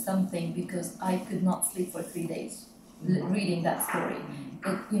do something because I could not sleep for 3 days reading that story.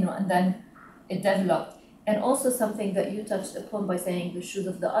 And then it developed. And also something that you touched upon by saying the shoes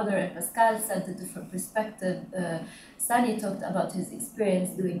of the other, and Pascal said the different perspective. Sani talked about his experience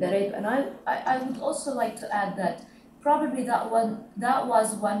doing the rape, and I would also like to add that probably that was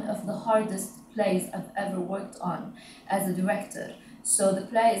one of the hardest plays I've ever worked on as a director. So the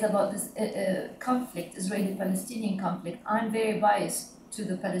play is about this conflict, Israeli-Palestinian conflict. I'm very biased to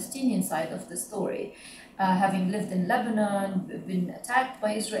the Palestinian side of the story. Having lived in Lebanon, been attacked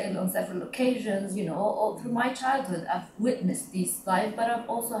by Israel on several occasions, all through my childhood, I've witnessed these lives, but I've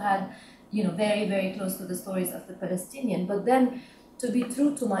also had, very, very close to the stories of the Palestinian. But then, to be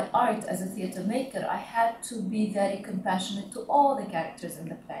true to my art as a theater maker, I had to be very compassionate to all the characters in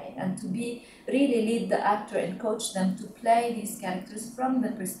the play, and to really lead the actor and coach them to play these characters from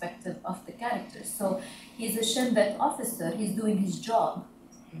the perspective of the characters. So he's a Shin Bet officer, he's doing his job,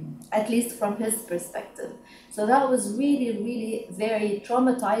 at least from his perspective. So that was really, really very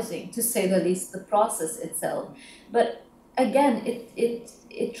traumatizing, to say the least, the process itself. But again,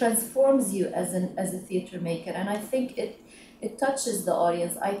 it transforms you as a theater maker, and I think it touches the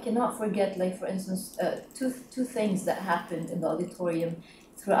audience. I cannot forget, like, for instance, two things that happened in the auditorium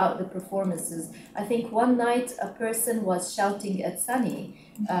throughout the performances. I think one night a person was shouting at Sani.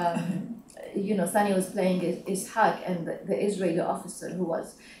 Sani was playing Ishaq, and the Israeli officer who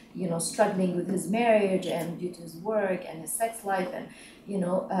was, struggling with his marriage and due to his work and his sex life, and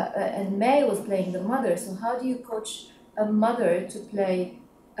May was playing the mother. So how do you coach a mother to play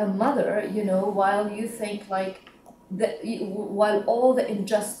a mother, while you think while all the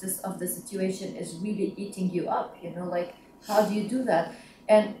injustice of the situation is really eating you up, how do you do that?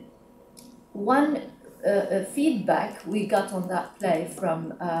 And one feedback we got on that play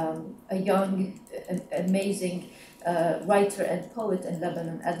from a young, amazing writer and poet in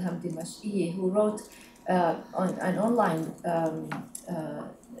Lebanon, Adham Dimashqi, who wrote on an online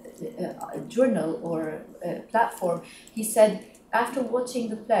journal or platform. He said, after watching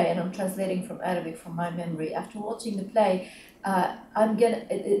the play, and I'm translating from Arabic from my memory, after watching the play,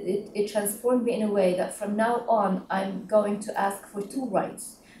 it transformed me in a way that from now on, I'm going to ask for two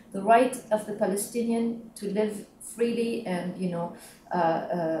rights. The right of the Palestinian to live freely and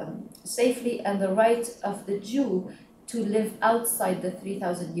safely, and the right of the Jew to live outside the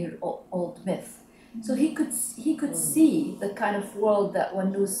 3,000-year-old myth. So he could see the kind of world that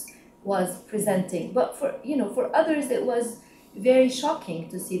Wanous was presenting. But for others, it was very shocking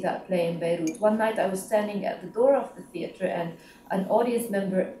to see that play in Beirut. One night I was standing at the door of the theater, and an audience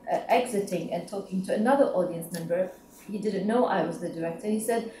member exiting and talking to another audience member. He didn't know I was the director. He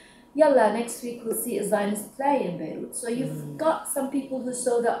said, "Yalla, next week we'll see a Zionist play in Beirut." So you've got some people who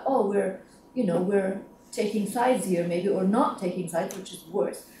saw that, we're taking sides here, maybe, or not taking sides, which is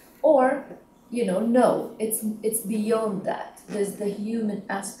worse. Or, no, it's beyond that. There's the human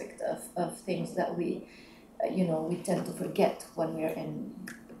aspect of things that we tend to forget when we're in.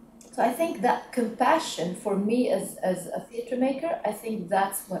 So I think that compassion for me as a theater maker, I think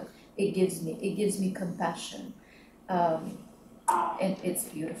that's what it gives me. It gives me compassion. And it's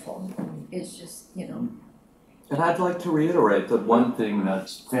beautiful. It's just, And I'd like to reiterate that one thing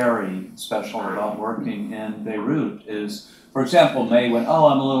that's very special about working in Beirut is, for example, May went,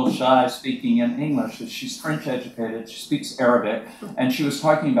 I'm a little shy speaking in English. She's French educated, she speaks Arabic, and she was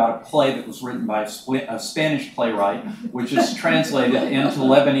talking about a play that was written by a Spanish playwright, which is translated into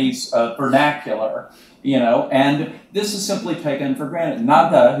Lebanese vernacular, and this is simply taken for granted.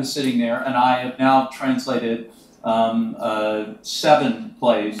 Nada, who's sitting there, and I have now translated 7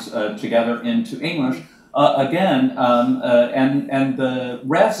 plays together into English. And the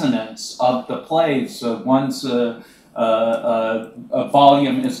resonance of the plays, one's a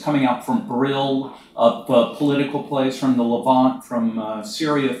volume is coming out from Brill, of political plays from the Levant, from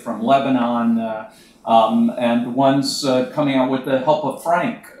Syria, from Lebanon, and one's coming out with the help of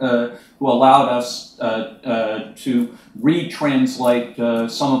Frank, who allowed us to retranslate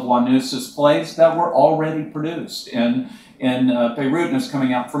some of Wanous's plays that were already produced in Beirut, and is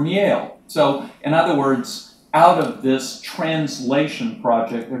coming out from Yale. So, in other words, out of this translation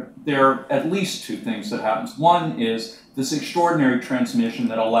project, there are at least 2 things that happens. One is this extraordinary transmission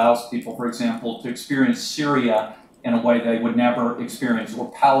that allows people, for example, to experience Syria in a way they would never experience,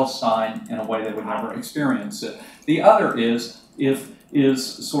 or Palestine in a way they would never experience it. The other is, if is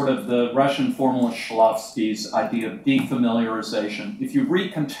sort of the Russian formalist Shklovsky's idea of defamiliarization. If you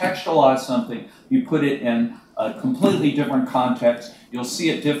recontextualize something, you put it in a completely different context, you'll see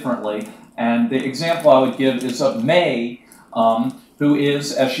it differently. And the example I would give is of May, who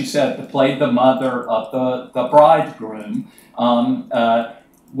is, as she said, played the mother of the bridegroom.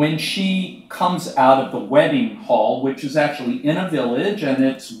 When she comes out of the wedding hall, which is actually in a village, and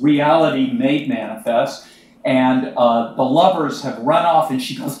it's reality made manifest, and the lovers have run off, and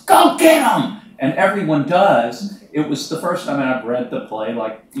she goes, "Go get them!" And everyone does. It was the first time I've read the play,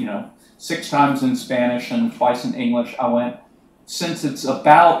 like, 6 times in Spanish and twice in English. I went, since it's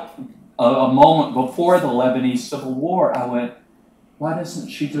about a moment before the Lebanese Civil War, I went, why doesn't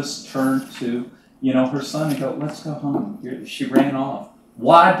she just turn to, her son and go, "Let's go home." She ran off.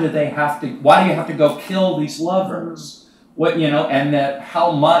 Why do you have to go kill these lovers? And that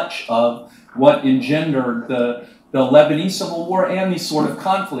how much of what engendered the Lebanese Civil War and these sort of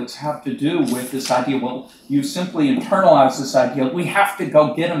conflicts have to do with this idea, well, you simply internalize this idea, we have to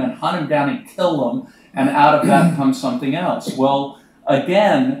go get them and hunt them down and kill them, and out of that comes something else. Well,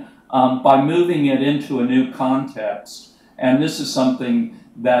 again, by moving it into a new context, and this is something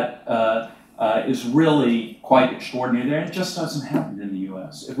that is really quite extraordinary there, it just doesn't happen in the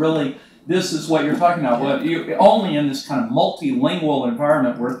U.S. This is what you're talking about. Well, only in this kind of multilingual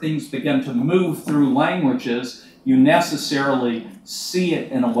environment where things begin to move through languages, you necessarily see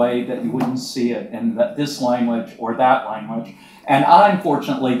it in a way that you wouldn't see it in this language or that language. And I'm,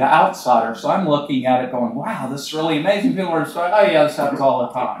 fortunately, the outsider, so I'm looking at it going, wow, this is really amazing. People are saying, oh yeah, this happens all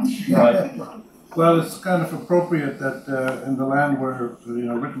the time. Right? Well, it's kind of appropriate that in the land where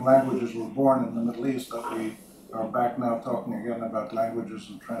written languages were born in the Middle East, that we are back now talking again about languages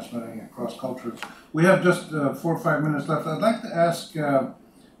and transmitting across cultures. We have just 4 or 5 minutes left. I'd like to ask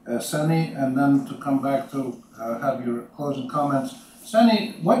Sani, and then to come back to have your closing comments.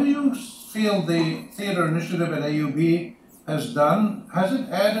 Sani, what do you feel the theater initiative at AUB has done? Has it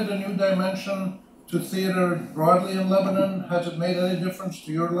added a new dimension to theater broadly in Lebanon? Has it made any difference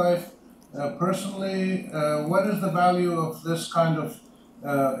to your life personally? What is the value of this kind of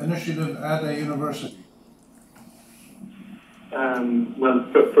initiative at a university? Well,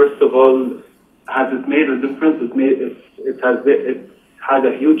 first of all, has it made a difference? It had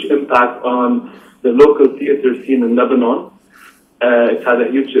a huge impact on the local theater scene in Lebanon. It had a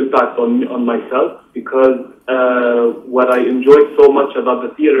huge impact on myself, because what I enjoyed so much about the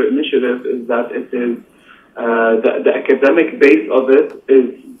theater initiative is that it is the academic base of it is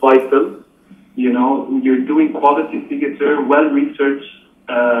vital. You're doing quality theater, well researched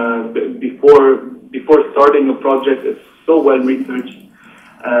before starting a project. It's so well researched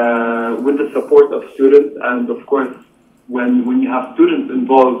with the support of students, and of course, when you have students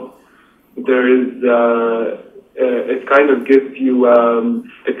involved, there is it kind of gives you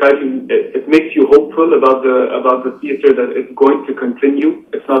it makes you hopeful about the theater, that it's going to continue.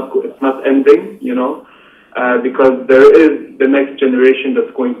 It's not ending, because there is the next generation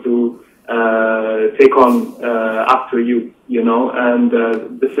that's going to take on after you, and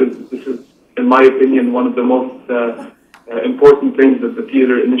this is in my opinion one of the most important things that the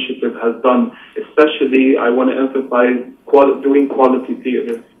theater initiative has done. Especially, I want to emphasize doing quality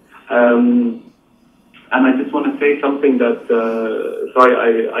theater. And I just want to say something that,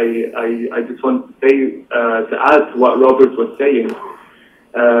 I just want to say, to add to what Robert was saying,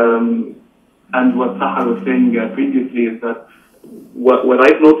 and what Sahar was saying previously, is that what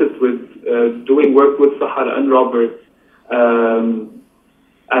I've noticed with doing work with Sahar and Robert,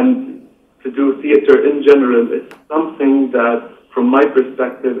 and to do theater in general, is something that, from my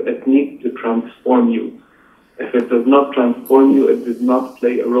perspective, it needs to transform you. If it does not transform you, it does not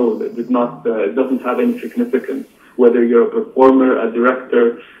play a role. It doesn't have any significance. Whether you're a performer, a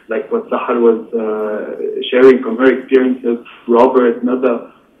director, like what Sahar was sharing from her experiences, Robert,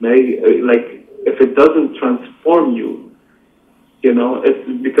 Nada, May, if it doesn't transform you, it's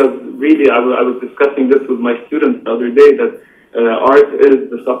because really, I was discussing this with my students the other day, that art is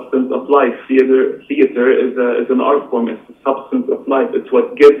the substance of life. Theater is an art form. It's the substance of life. It's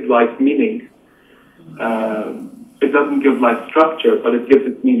what gives life meaning. It doesn't give life structure, but it gives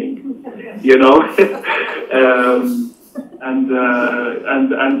it meaning. And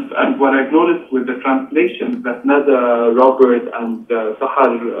what I've noticed with the translations that Nada, Robert, and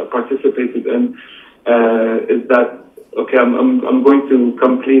Sahar participated in is that, okay, I'm going to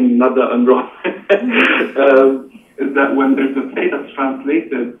come clean Nada and Robert. Is that when there's a play that's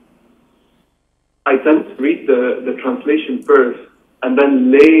translated, I tend to read the translation first, and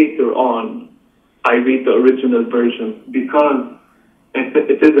then later on I read the original version, because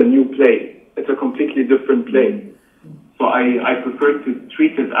it is a new play. It's a completely different play. So I prefer to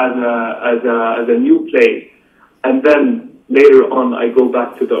treat it as a new play, and then later on I go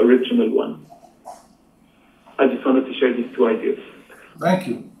back to the original one. I just wanted to share these two ideas. Thank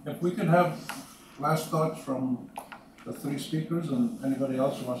you. If we could have last thoughts from the three speakers, and anybody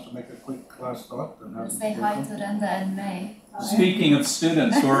else who wants to make a quick last thought. Say hi to Randa and May. Speaking of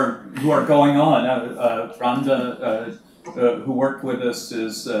students who are going on, Randa, who worked with us,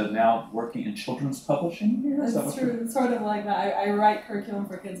 is now working in children's publishing here. That's true. It's sort of like that. I write curriculum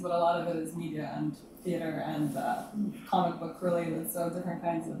for kids, but a lot of it is media and theater and comic book related, so different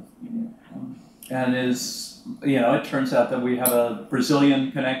kinds of media. And it turns out that we have a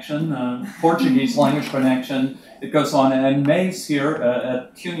Brazilian connection, Portuguese language connection. It goes on, and May's here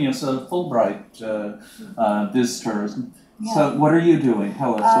at CUNY as a Fulbright visitor. Yeah. So what are you doing?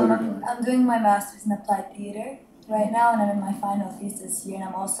 Tell us what you're doing. I'm doing my master's in applied theater right now, and I'm in my final thesis year, and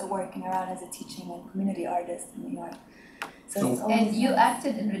I'm also working around as a teaching and community artist in New York. And you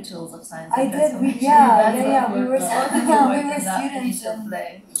acted in Rituals of Science. I did. We were students.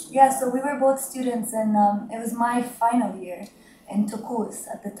 So we were both students, and it was my final year in Tokus.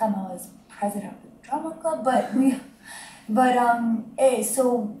 At the time, I was president of the drama club,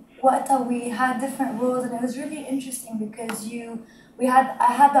 we had different roles, and it was really interesting because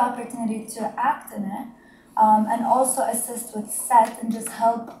I had the opportunity to act in it, and also assist with set and just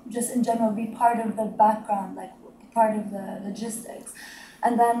help, just in general, be part of the background, like part of the logistics,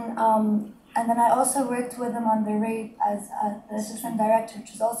 and then I also worked with him on the rape as the assistant director,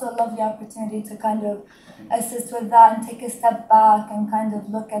 which was also a lovely opportunity to kind of assist with that and take a step back and kind of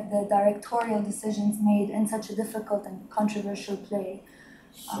look at the directorial decisions made in such a difficult and controversial play.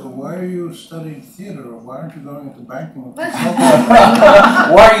 So why are you studying theater, or why aren't you going into banking?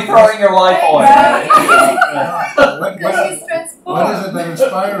 Why are you throwing your life away? What is it that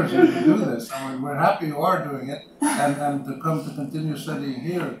inspires you to do this? I mean, we're happy you are doing it, and to come to continue studying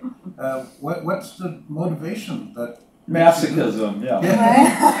here. What's the motivation that? Masochism, yeah.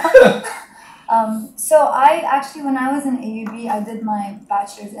 So I actually, when I was in AUB, I did my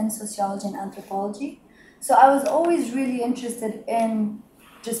bachelor's in sociology and anthropology. So I was always really interested in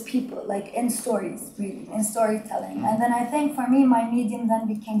just people, like in stories, really, in storytelling. And then I think for me, my medium then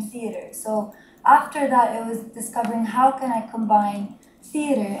became theater. So after that, it was discovering how can I combine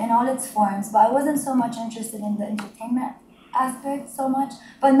theater in all its forms, but I wasn't so much interested in the entertainment aspect so much,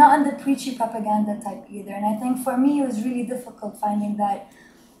 but not in the preachy propaganda type either. And I think for me, it was really difficult finding that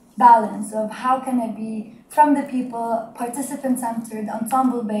balance of how can it be from the people, participant-centered,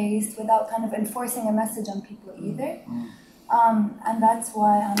 ensemble-based, without kind of enforcing a message on people either. And that's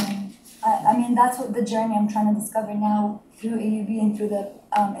why I mean, that's what the journey I'm trying to discover now through AUB and through the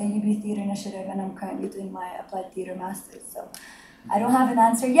AUB Theater Initiative, and I'm currently doing my Applied Theater Master's. So I don't have an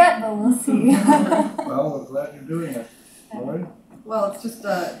answer yet, but we'll see. Well, we're glad you're doing it. Laurie? Well, it's just,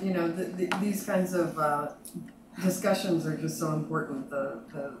 these kinds of discussions are just so important.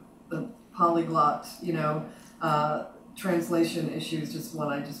 The polyglot, translation issue is just one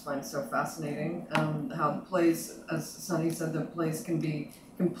I just find so fascinating. How the plays, as Sunny said, the plays can be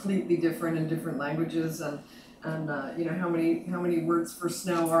completely different in different languages, and how many words for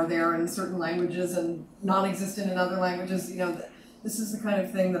snow are there in certain languages and non-existent in other languages. This is the kind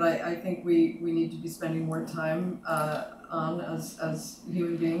of thing that I think we need to be spending more time on as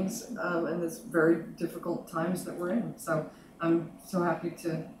human beings in this very difficult times that we're in. So I'm so happy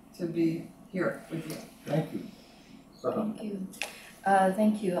to be here with you. Thank you. Thank you.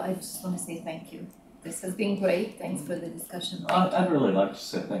 Thank you. I just want to say thank you. This has been great. Thanks for the discussion. I'd really like to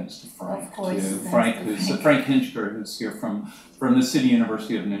say thanks to Frank. Of course. To Frank Hinchker, who's here from the City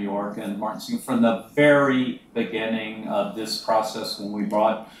University of New York, and Martin, from the very beginning of this process when we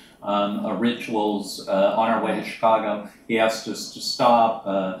brought Rituals on our way to Chicago. He asked us to stop.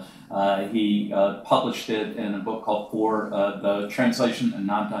 He published it in a book called For the translation, and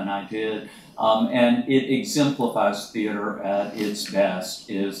Nanta and I did. And it exemplifies theater at its best.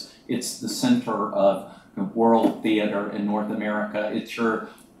 It's the center of world theater in North America. It's your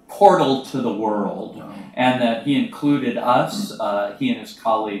portal to the world. And that he included us, he and his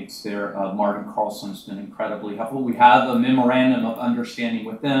colleagues there, Martin Carlson has been incredibly helpful. We have a memorandum of understanding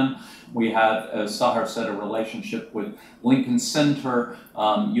with them. We have, as Sahar said, a relationship with Lincoln Center.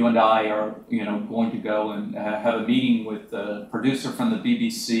 You and I are, going to go and have a meeting with the producer from the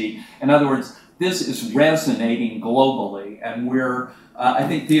BBC. In other words, this is resonating globally, and we're, I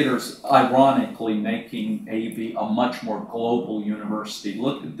think theater's ironically making AUB a much more global university.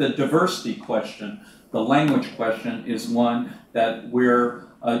 Look at the diversity question. The language question is one that we're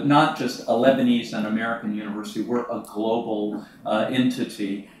not just a Lebanese and American university, we're a global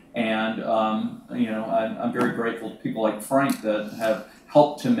entity. And I'm very grateful to people like Frank that have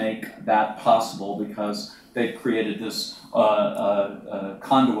helped to make that possible, because they've created this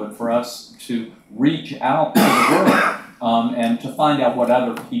conduit for us to reach out to the world and to find out what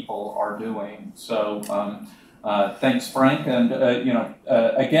other people are doing. So thanks, Frank. And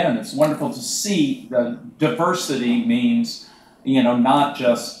again, it's wonderful to see that diversity means not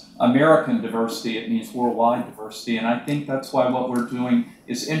just American diversity, it means worldwide diversity. And I think that's why what we're doing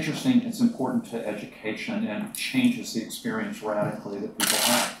is interesting. It's important to education and changes the experience radically that people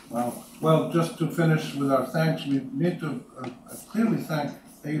have. Well, just to finish with our thanks, we need to clearly thank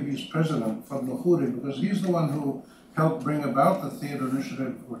AUB's president, Fadl Khouri, because he's the one who helped bring about the theater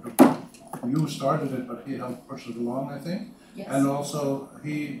initiative. You started it, but he helped push it along, I think. Yes. And also,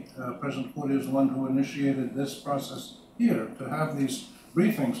 President Khouri is the one who initiated this process here, to have these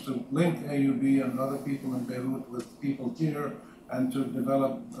briefings, to link AUB and other people in Beirut with people here, and to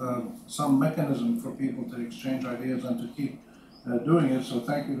develop some mechanism for people to exchange ideas and to keep doing it. So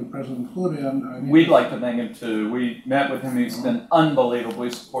thank you to President Khouri. And we'd like to thank him too. We met with him. He's been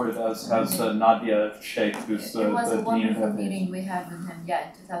unbelievably supportive, as Nadia Sheikh, who's the It was a wonderful dean. meeting we had with him, in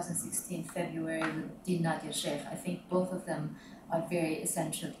 2016, February, with Dean Nadia Sheikh. I think both of them are very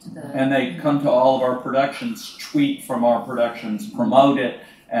essential to the... And they come to all of our productions, tweet from our productions, promote it,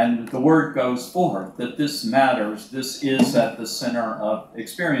 and the word goes forth that this matters. This is at the center of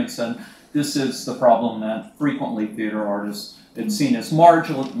experience, and this is the problem that frequently theater artists, it's seen as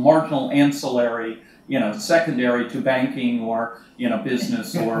marginal, ancillary, secondary to banking or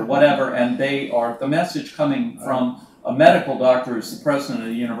business or whatever, and they are the message coming from a medical doctor who's the president of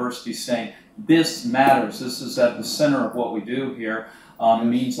the university saying, this matters, this is at the center of what we do here.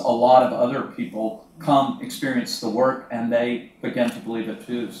 Means a lot of other people come, experience the work, and they begin to believe it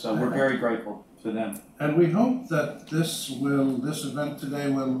too. So we're very grateful to them. And we hope that this event today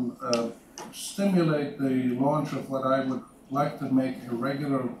will stimulate the launch of what I would like to make a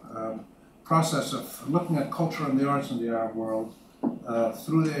regular process of looking at culture and the arts in the Arab world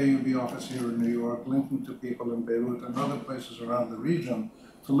through the AUB office here in New York, linking to people in Beirut and other places around the region,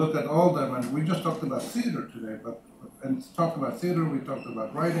 to look at all them. And we just talked about theater today, and to talk about theater, we talked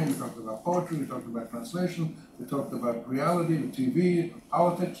about writing, we talked about poetry, we talked about translation, we talked about reality, TV,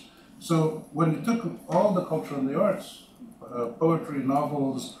 politics. So when you took all the culture and the arts, poetry,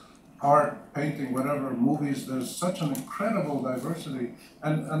 novels, art, painting, whatever, movies, there's such an incredible diversity.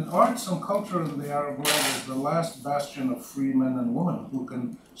 And arts and culture in the Arab world is the last bastion of free men and women who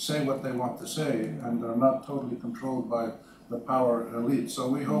can say what they want to say and are not totally controlled by the power elite. So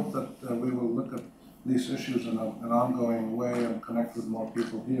we hope that we will look at these issues in an ongoing way and connect with more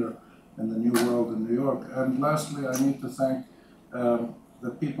people here in the new world in New York. And lastly, I need to thank the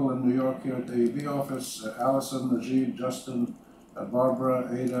people in New York here at the AUB office, Allison, Najib, Justin, Barbara,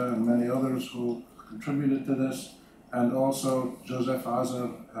 Ada, and many others who contributed to this, and also Joseph Azar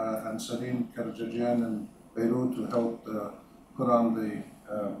and Sarim Karajajian in Beirut who helped put on the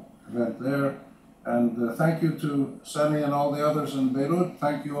event there. And thank you to Sami and all the others in Beirut.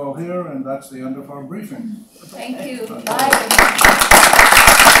 Thank you all here, and that's the end of our briefing. Thank you. Bye.